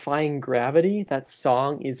 Now, Defying Gravity, that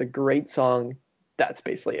song is a great song. That's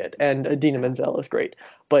basically it. And Idina Menzel is great.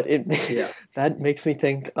 But Yeah. that makes me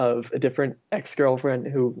think of a different ex-girlfriend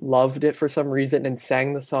who loved it for some reason and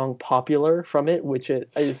sang the song Popular from it, which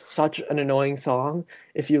is such an annoying song.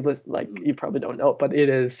 If you listen, like, you probably don't know it, but it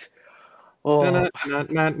is. Oh, Yeah,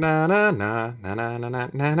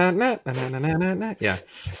 yes,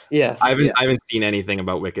 Yeah. I haven't seen anything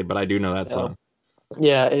about Wicked, but I do know that yeah. song.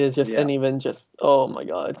 Yeah, it is just, Yeah. and even just, oh my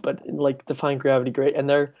God, but like Defying Gravity, great.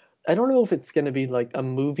 And I don't know if it's gonna be like a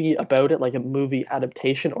movie about it, like a movie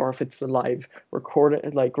adaptation, or if it's a live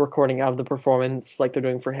recording of the performance, like they're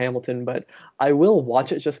doing for Hamilton. But I will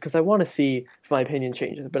watch it just because I want to see if my opinion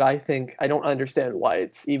changes. But I think I don't understand why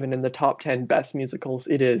it's even in the top 10 best musicals.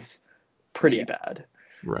 It is pretty Yeah. bad.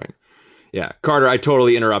 Right. Yeah, Carter, I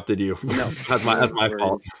totally interrupted you. No. That's No my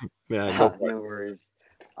fault. worries. Yeah, go for it. No worries.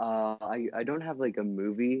 I don't have like a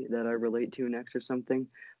movie that I relate to next or something,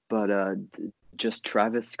 but just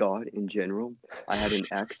Travis Scott in general. I had an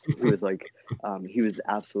ex who was like, he was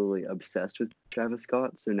absolutely obsessed with Travis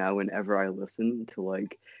Scott. So now whenever I listen to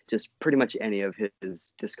like just pretty much any of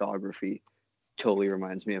his discography, totally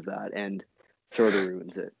reminds me of that and sort of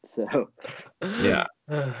ruins it. So Yeah.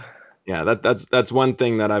 Yeah, that's one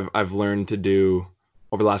thing that I've learned to do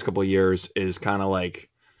over the last couple of years is kind of like,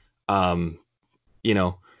 um, you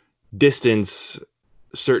know, distance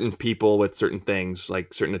certain people with certain things,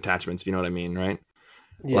 like certain attachments, if you know what I mean, right?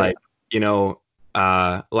 Yeah. Like, you know,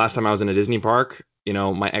 last time I was in a Disney park,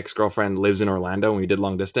 my ex-girlfriend lives in Orlando and we did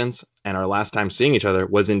long distance, and our last time seeing each other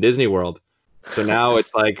was in Disney World. So now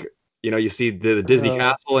it's like, you see the Disney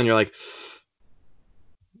castle and you're like,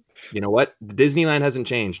 you know what? Disneyland hasn't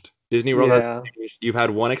changed. Disney World hasn't Yeah. changed. You've had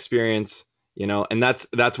one experience, and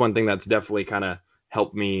that's one thing that's definitely kind of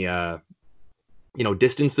helped me,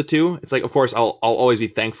 distance the two. It's like, of course, I'll always be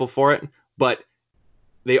thankful for it, but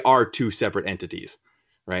they are two separate entities,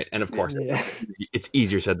 right? And of course, Yeah. it's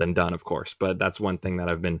easier said than done, of course, but that's one thing that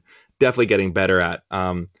I've been definitely getting better at.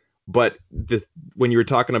 But when you were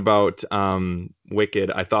talking about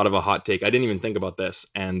Wicked, I thought of a hot take. I didn't even think about this,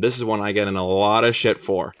 and this is one I get in a lot of shit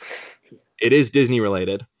for. It is Disney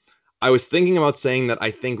related. I was thinking about saying that I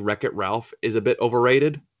think Wreck-It Ralph is a bit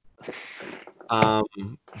overrated.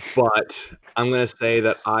 But I'm going to say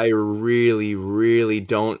that I really, really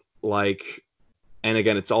don't like, and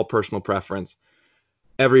again, it's all personal preference.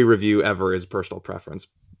 Every review ever is personal preference,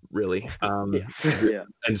 really. Yeah.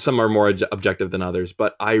 And some are more objective than others,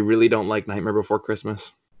 but I really don't like Nightmare Before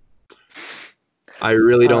Christmas. I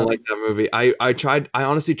really don't like that movie. I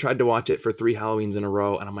honestly tried to watch it for 3 Halloweens in a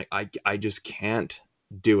row, and I'm like, I just can't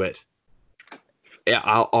do it. Yeah,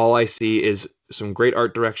 all I see is some great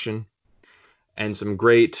art direction and some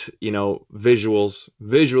great, visuals,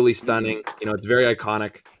 visually stunning. It's very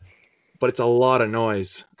iconic, but it's a lot of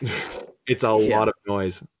noise. It's a lot of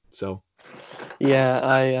noise. So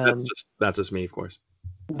Yeah, that's just me, of course.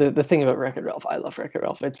 the thing about Wreck-It Ralph, I love Wreck-It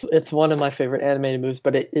Ralph. It's one of my favorite animated movies,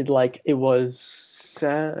 but it was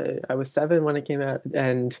I was 7 when it came out,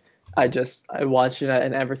 and I watched it,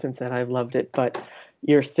 and ever since then I've loved it. But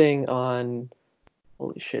your thing on,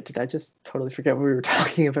 holy shit, did I just totally forget what we were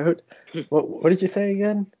talking about? What did you say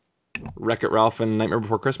again? Wreck-It Ralph and Nightmare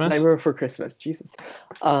Before Christmas. Nightmare Before Christmas, Jesus.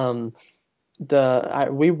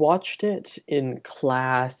 We watched it in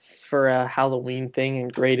class for a Halloween thing in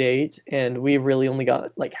grade 8, and we really only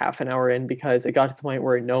got like half an hour in because it got to the point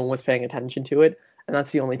where no one was paying attention to it, and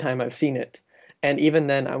that's the only time I've seen it. And even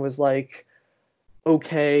then, I was like,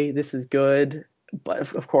 okay, this is good,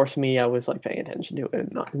 but of course, I was like paying attention to it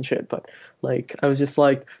and not and shit. But like, I was just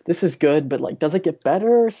like, this is good, but like, does it get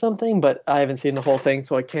better or something? But I haven't seen the whole thing,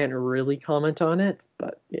 so I can't really comment on it.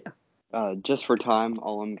 But yeah. Just for time,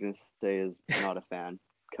 all I'm gonna say is not a fan,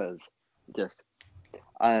 because just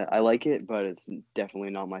I like it, but it's definitely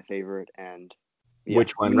not my favorite. And yeah,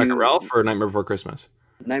 which one, Wreck-It Ralph or Nightmare Before Christmas?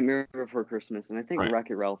 Nightmare Before Christmas, and I think Right.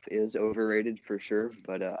 Wreck-It Ralph is overrated for sure,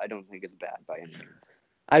 but I don't think it's bad by any means.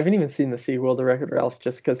 I haven't even seen the sequel to Wreck-It Ralph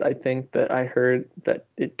just because I think that I heard that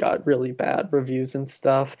it got really bad reviews and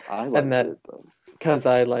stuff, I and like that it, but because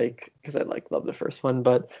I love the first one,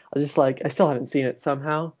 but I still haven't seen it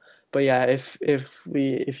somehow. But yeah, if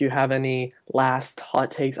you have any last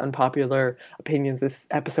hot takes, unpopular opinions, this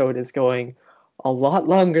episode is going a lot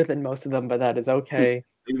longer than most of them, but that is okay.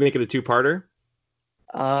 You make it a 2-parter?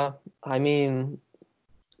 I mean,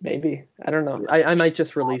 maybe. I don't know. I might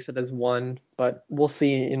just release it as one, but we'll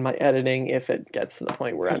see in my editing if it gets to the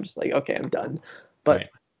point where I'm just like, okay, I'm done. But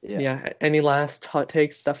Right. yeah, any last hot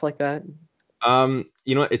takes, stuff like that?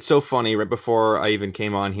 It's so funny. Right before I even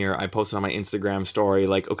came on here, I posted on my Instagram story,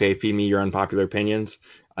 like, okay, feed me your unpopular opinions.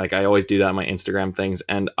 Like, I always do that on my Instagram things.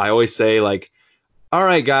 And I always say, like, all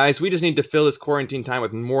right, guys, we just need to fill this quarantine time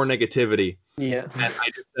with more negativity. Yeah. And I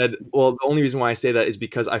just said, well, the only reason why I say that is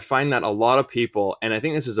because I find that a lot of people, and I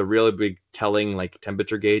think this is a really big telling, like,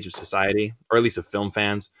 temperature gauge of society, or at least of film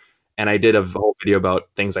fans. And I did a whole video about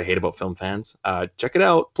things I hate about film fans. Check it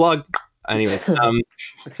out. Plug. Anyways, I've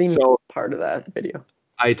seen so part of that video.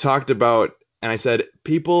 I talked about, and I said,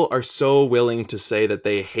 people are so willing to say that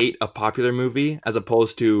they hate a popular movie as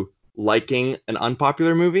opposed to liking an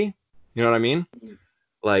unpopular movie. You know what I mean?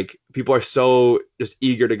 Like, people are so just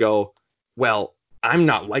eager to go, well, I'm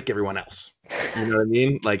not like everyone else. You know what I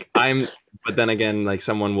mean? Like, but then again, like,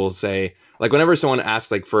 someone will say, like, whenever someone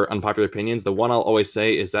asks, like, for unpopular opinions, the one I'll always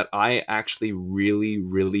say is that I actually really,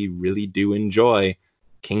 really, really do enjoy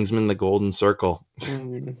Kingsman: The Golden Circle.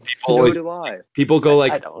 So do I. People go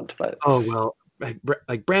like, I don't, but oh, well,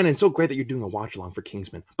 like Brandon, so great that you're doing a watch along for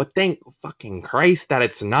Kingsman, but thank fucking Christ that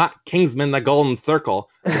it's not Kingsman: The Golden Circle.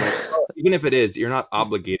 Even if it is, you're not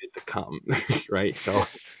obligated to come, right? So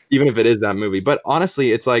even if it is that movie, but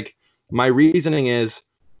honestly, it's like, my reasoning is,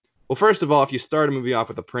 well, first of all, if you start a movie off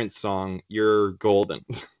with a Prince song, you're golden.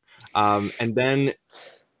 And then,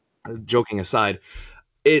 joking aside,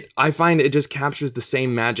 I find it just captures the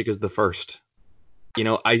same magic as the first.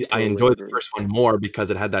 I enjoyed the first one more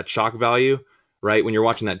because it had that shock value, right? When you're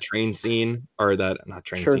watching that train scene, or that, not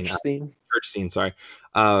train scene, church scene, sorry.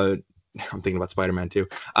 I'm thinking about Spider-Man too.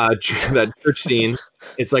 That church scene,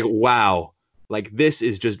 it's like, wow, Like, this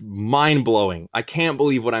is just mind blowing. I can't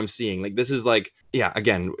believe what I'm seeing. Like, this is like, yeah,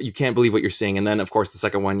 again, you can't believe what you're seeing. And then, of course, the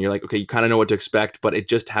second one, you're like, okay, you kind of know what to expect, but it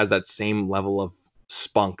just has that same level of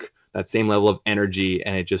spunk, that same level of energy.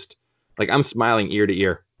 And it just, like, I'm smiling ear to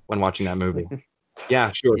ear when watching that movie.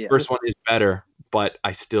 Yeah, sure. Yeah. First one is better, but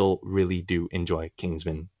I still really do enjoy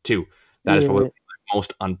Kingsman 2. That is Yeah. probably my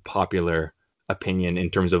most unpopular opinion in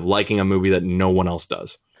terms of liking a movie that no one else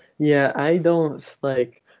does. Yeah, I don't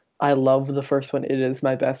like. I love the first one. It is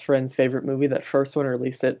my best friend's favorite movie. That first one, or at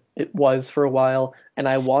least it was for a while. And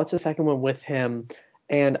I watched the second one with him,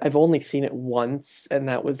 and I've only seen it once, and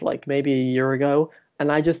that was like maybe a year ago.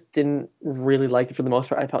 And I just didn't really like it for the most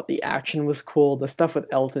part. I thought the action was cool. The stuff with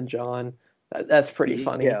Elton John, that's pretty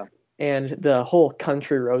funny. Yeah. And the whole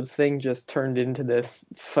country roads thing just turned into this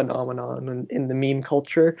phenomenon in the meme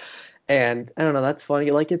culture. And I don't know, that's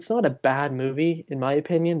funny. Like, it's not a bad movie in my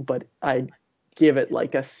opinion, but I give it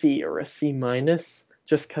like a C or a C minus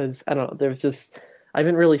just because I don't know. There's just I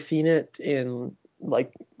haven't really seen it in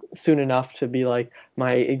like soon enough to be like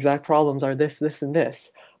my exact problems are this, this, and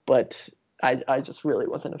this. But I just really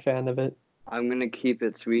wasn't a fan of it. I'm gonna keep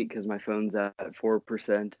it sweet because my phone's at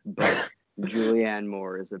 4%, but Julianne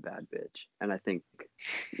Moore is a bad bitch, and I think,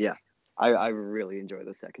 yeah, I really enjoy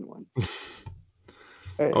the second one.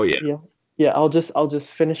 All right, Oh, yeah. yeah. Yeah, I'll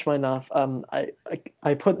just finish mine off.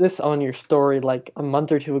 I put this on your story like a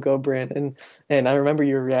month or two ago, Brandon, and I remember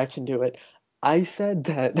your reaction to it. I said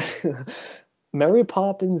that Mary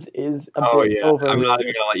Poppins is a Oh, bit yeah. I'm not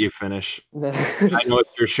even overrated. going to let you finish. I know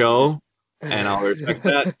it's your show, and I'll respect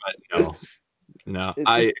that, but no. No.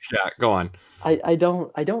 Yeah, go on. I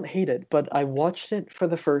don't hate it, but I watched it for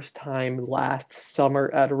the first time last summer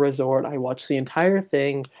at a resort. I watched the entire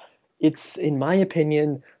thing. It's, in my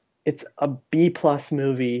opinion, it's a B plus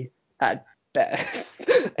movie at best.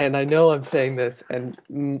 And I know I'm saying this, and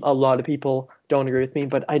a lot of people don't agree with me,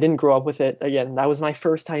 but I didn't grow up with it. Again, that was my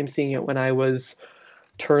first time seeing it when I was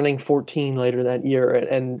turning 14 later that year,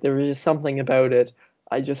 and there was just something about it.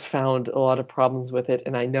 I just found a lot of problems with it,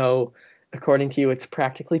 and I know, according to you, it's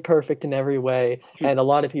practically perfect in every way, and a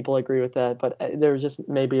lot of people agree with that. But there was just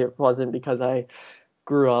maybe it wasn't because I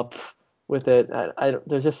grew up with it.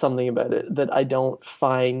 There's just something about it that I don't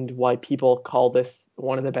find why people call this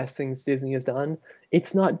one of the best things Disney has done.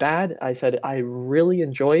 It's not bad. I said I really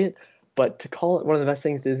enjoy it, but to call it one of the best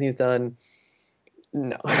things Disney has done,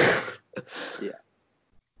 no. Yeah.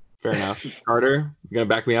 Fair enough. Carter, you going to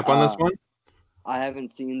back me up on this Uh, one? I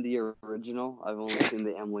haven't seen the original. I've only seen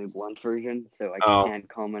the Emily Blunt version, so I Oh, can't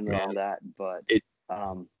comment man. on that. But It,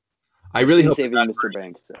 um, I I've really seen hope Saving that Mr.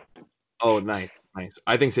 Banks. So, Oh, nice, nice.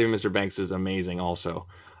 I think Saving Mr. Banks is amazing also.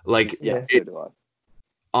 Like, yeah, Yeah, so it do I. I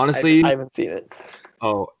honestly, haven't seen it.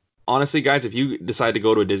 oh, honestly, guys, if you decide to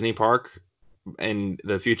go to a Disney park in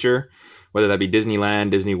the future, whether that be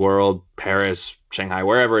Disneyland, Disney World, Paris, Shanghai,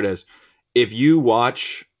 wherever it is, if you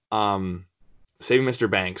watch Saving Mr.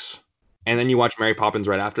 Banks and then you watch Mary Poppins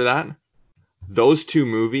right after that, those two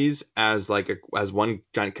movies as as one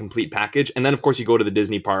giant complete package, and then of course you go to the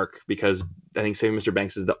Disney park because I think Saving Mr.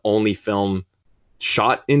 Banks is the only film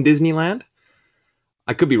shot in Disneyland.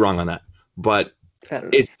 I could be wrong on that, but I don't know.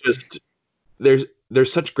 it's just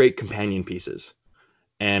there's such great companion pieces,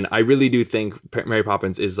 and I really do think Mary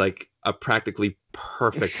Poppins is like a practically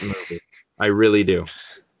perfect movie. I really do.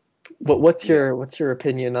 What's Yeah. your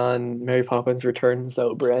opinion on Mary Poppins Returns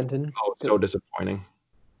though, Brandon? Oh, so disappointing.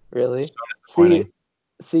 So Really?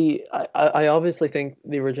 See, disappointing. I obviously think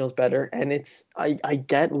the original's better, and I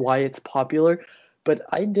get why it's popular, but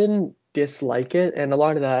I didn't dislike it, and a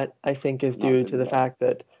lot of that I think is due Neither to the did I. fact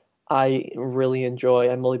that I really enjoy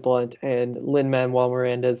Emily Blunt, and Lin-Manuel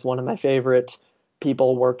Miranda is one of my favorite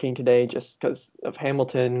people working today just because of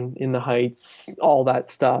Hamilton, In the Heights, all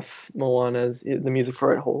that stuff. Moana's the music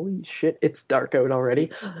for it. Holy shit, it's dark out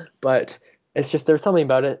already, but it's just there's something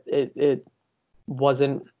about it. It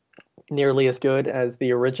wasn't nearly as good as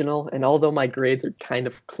the original, and although my grades are kind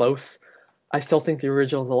of close, I still think the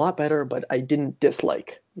original is a lot better, but I didn't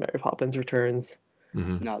dislike Mary Poppins Returns.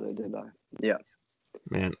 Hmm. Neither did I. Yeah.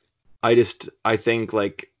 Man, I think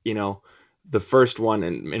like the first one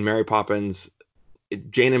in Mary Poppins,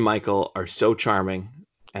 Jane and Michael are so charming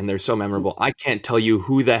and they're so memorable. I can't tell you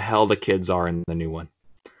who the hell the kids are in the new one,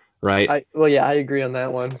 right? Well, yeah, I agree on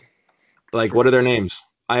that one. Like, what are their names?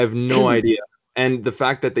 I have no idea. And the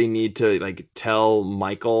fact that they need to like tell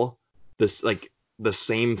Michael this like the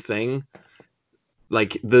same thing,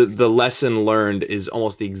 like the lesson learned is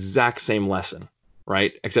almost the exact same lesson,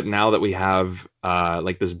 right? Except now that we have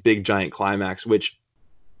like this big giant climax, which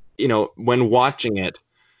when watching it,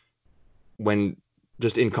 when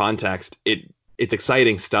just in context, it's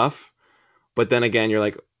exciting stuff, But then again, you're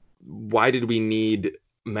like, why did we need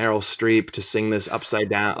Meryl Streep to sing this upside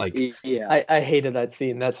down? Like, Yeah, I hated that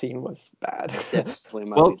scene. That scene was bad. definitely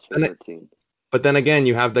my well, least favorite scene. but then again,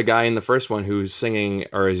 you have the guy in the first one who's singing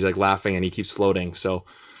or is like laughing and he keeps floating. So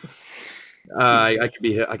I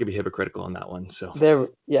could be hypocritical on that one. So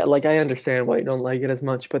Yeah, like I understand why you don't like it as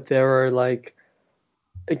much, but there are like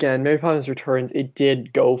again, Mary Poppins Returns, it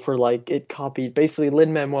did go for like it copied basically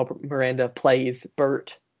Lin-Manuel Miranda plays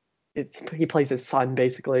Bert. He plays his son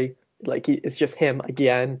basically. Like it's just him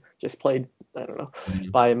again, just played I don't know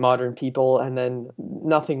Mhm. by modern people, and then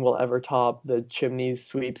nothing will ever top the chimney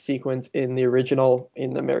sweep sequence in the original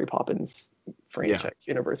in the Mary Poppins Yeah, franchise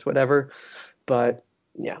universe, whatever. But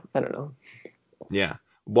yeah, I don't know. yeah.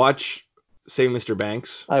 Watch Save Mr.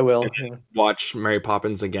 Banks I and will. Yeah. watch Mary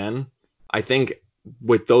Poppins again. I think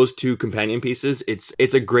with those two companion pieces, it's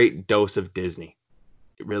a great dose of Disney.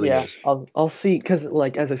 It really Yeah, is. I'll see because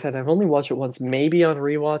like as I said, I've only watched it once. Maybe on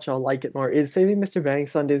rewatch I'll like it more. Is Saving Mr.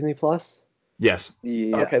 Banks on Disney Plus? Yes.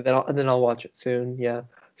 Yeah. Okay, then I'll watch it soon. Yeah. Yeah.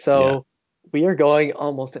 So we are going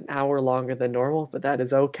almost an hour longer than normal, but that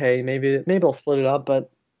is okay. Maybe I'll split it up,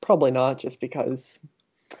 but probably not just because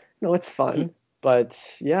it's fun. But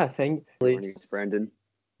yeah, Mornings, Brandon.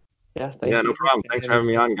 yeah, Yeah, thank no you. problem. Thanks for And having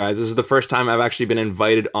me on, guys. This is the first time I've actually been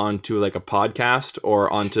invited onto like a podcast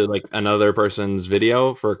or onto like another person's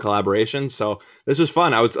video for a collaboration. So this was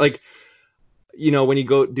fun. I was like, when you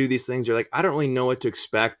go do these things, you're like, I don't really know what to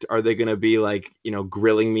expect. Are they going to be like,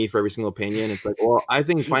 grilling me for every single opinion? It's like, well, I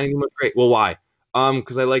think Finding Nemo is great. Well, why?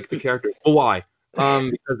 Because I like the characters. Well, why?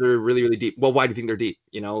 Because they're really, really deep. Well, why do you think they're deep?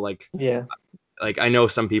 yeah. Like I know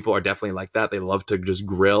some people are definitely like that. They love to just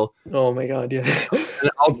grill. Oh my God, yeah. And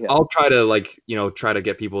I'll Yeah. I'll try to like try to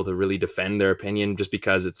get people to really defend their opinion just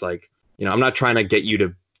because it's like I'm not trying to get you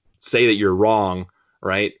to say that you're wrong,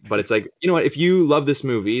 right? But it's like what, if you love this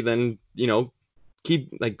movie, then keep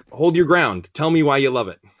like hold your ground. Tell me why you love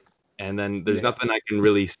it, and then there's Yeah. nothing I can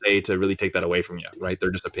really say to really take that away from you, right? They're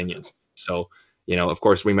just opinions. So of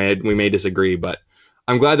course we may disagree, but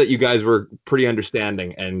I'm glad that you guys were pretty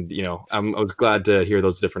understanding, and I was glad to hear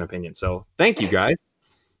those different opinions. So thank you guys.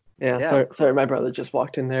 Yeah, Yeah, of sorry, my course. brother just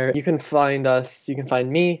walked in there. You can find us, you can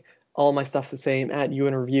find me, all my stuff's the same at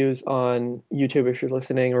Ewan Reviews on YouTube if you're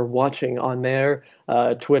listening or watching on there,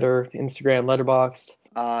 Twitter, Instagram, Letterboxd.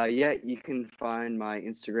 Yeah, you can find my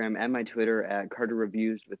Instagram and my Twitter at Carter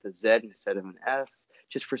Reviews with a Z instead of an S,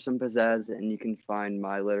 just for some pizzazz. And you can find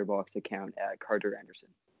my Letterboxd account at Carter Anderson.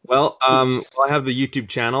 Well, I have the YouTube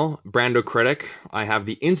channel, BrandoCritic. I have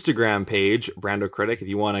the Instagram page, BrandoCritic. If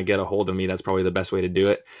you want to get a hold of me, that's probably the best way to do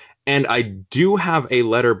it. And I do have a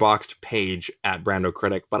letterboxed page at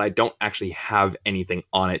BrandoCritic, but I don't actually have anything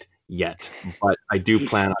on it yet. But I do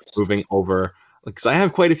plan on moving over because I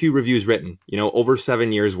have quite a few reviews written, over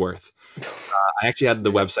 7 years worth. I actually had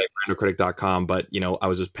the Yeah. website brandocritic.com, but I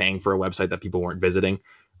was just paying for a website that people weren't visiting,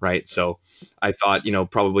 right? So I thought,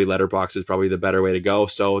 probably Letterboxd is probably the better way to go.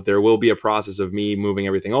 So there will be a process of me moving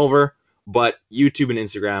everything over, but YouTube and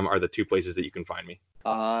Instagram are the two places that you can find me.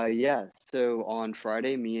 Yeah. So on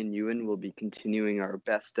Friday, me and Ewan will be continuing our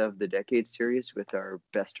Best of the Decade series with our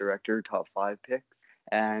Best Director top 5 picks.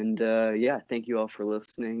 And yeah, thank you all for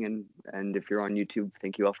listening, and if you're on YouTube,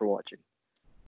 thank you all for watching.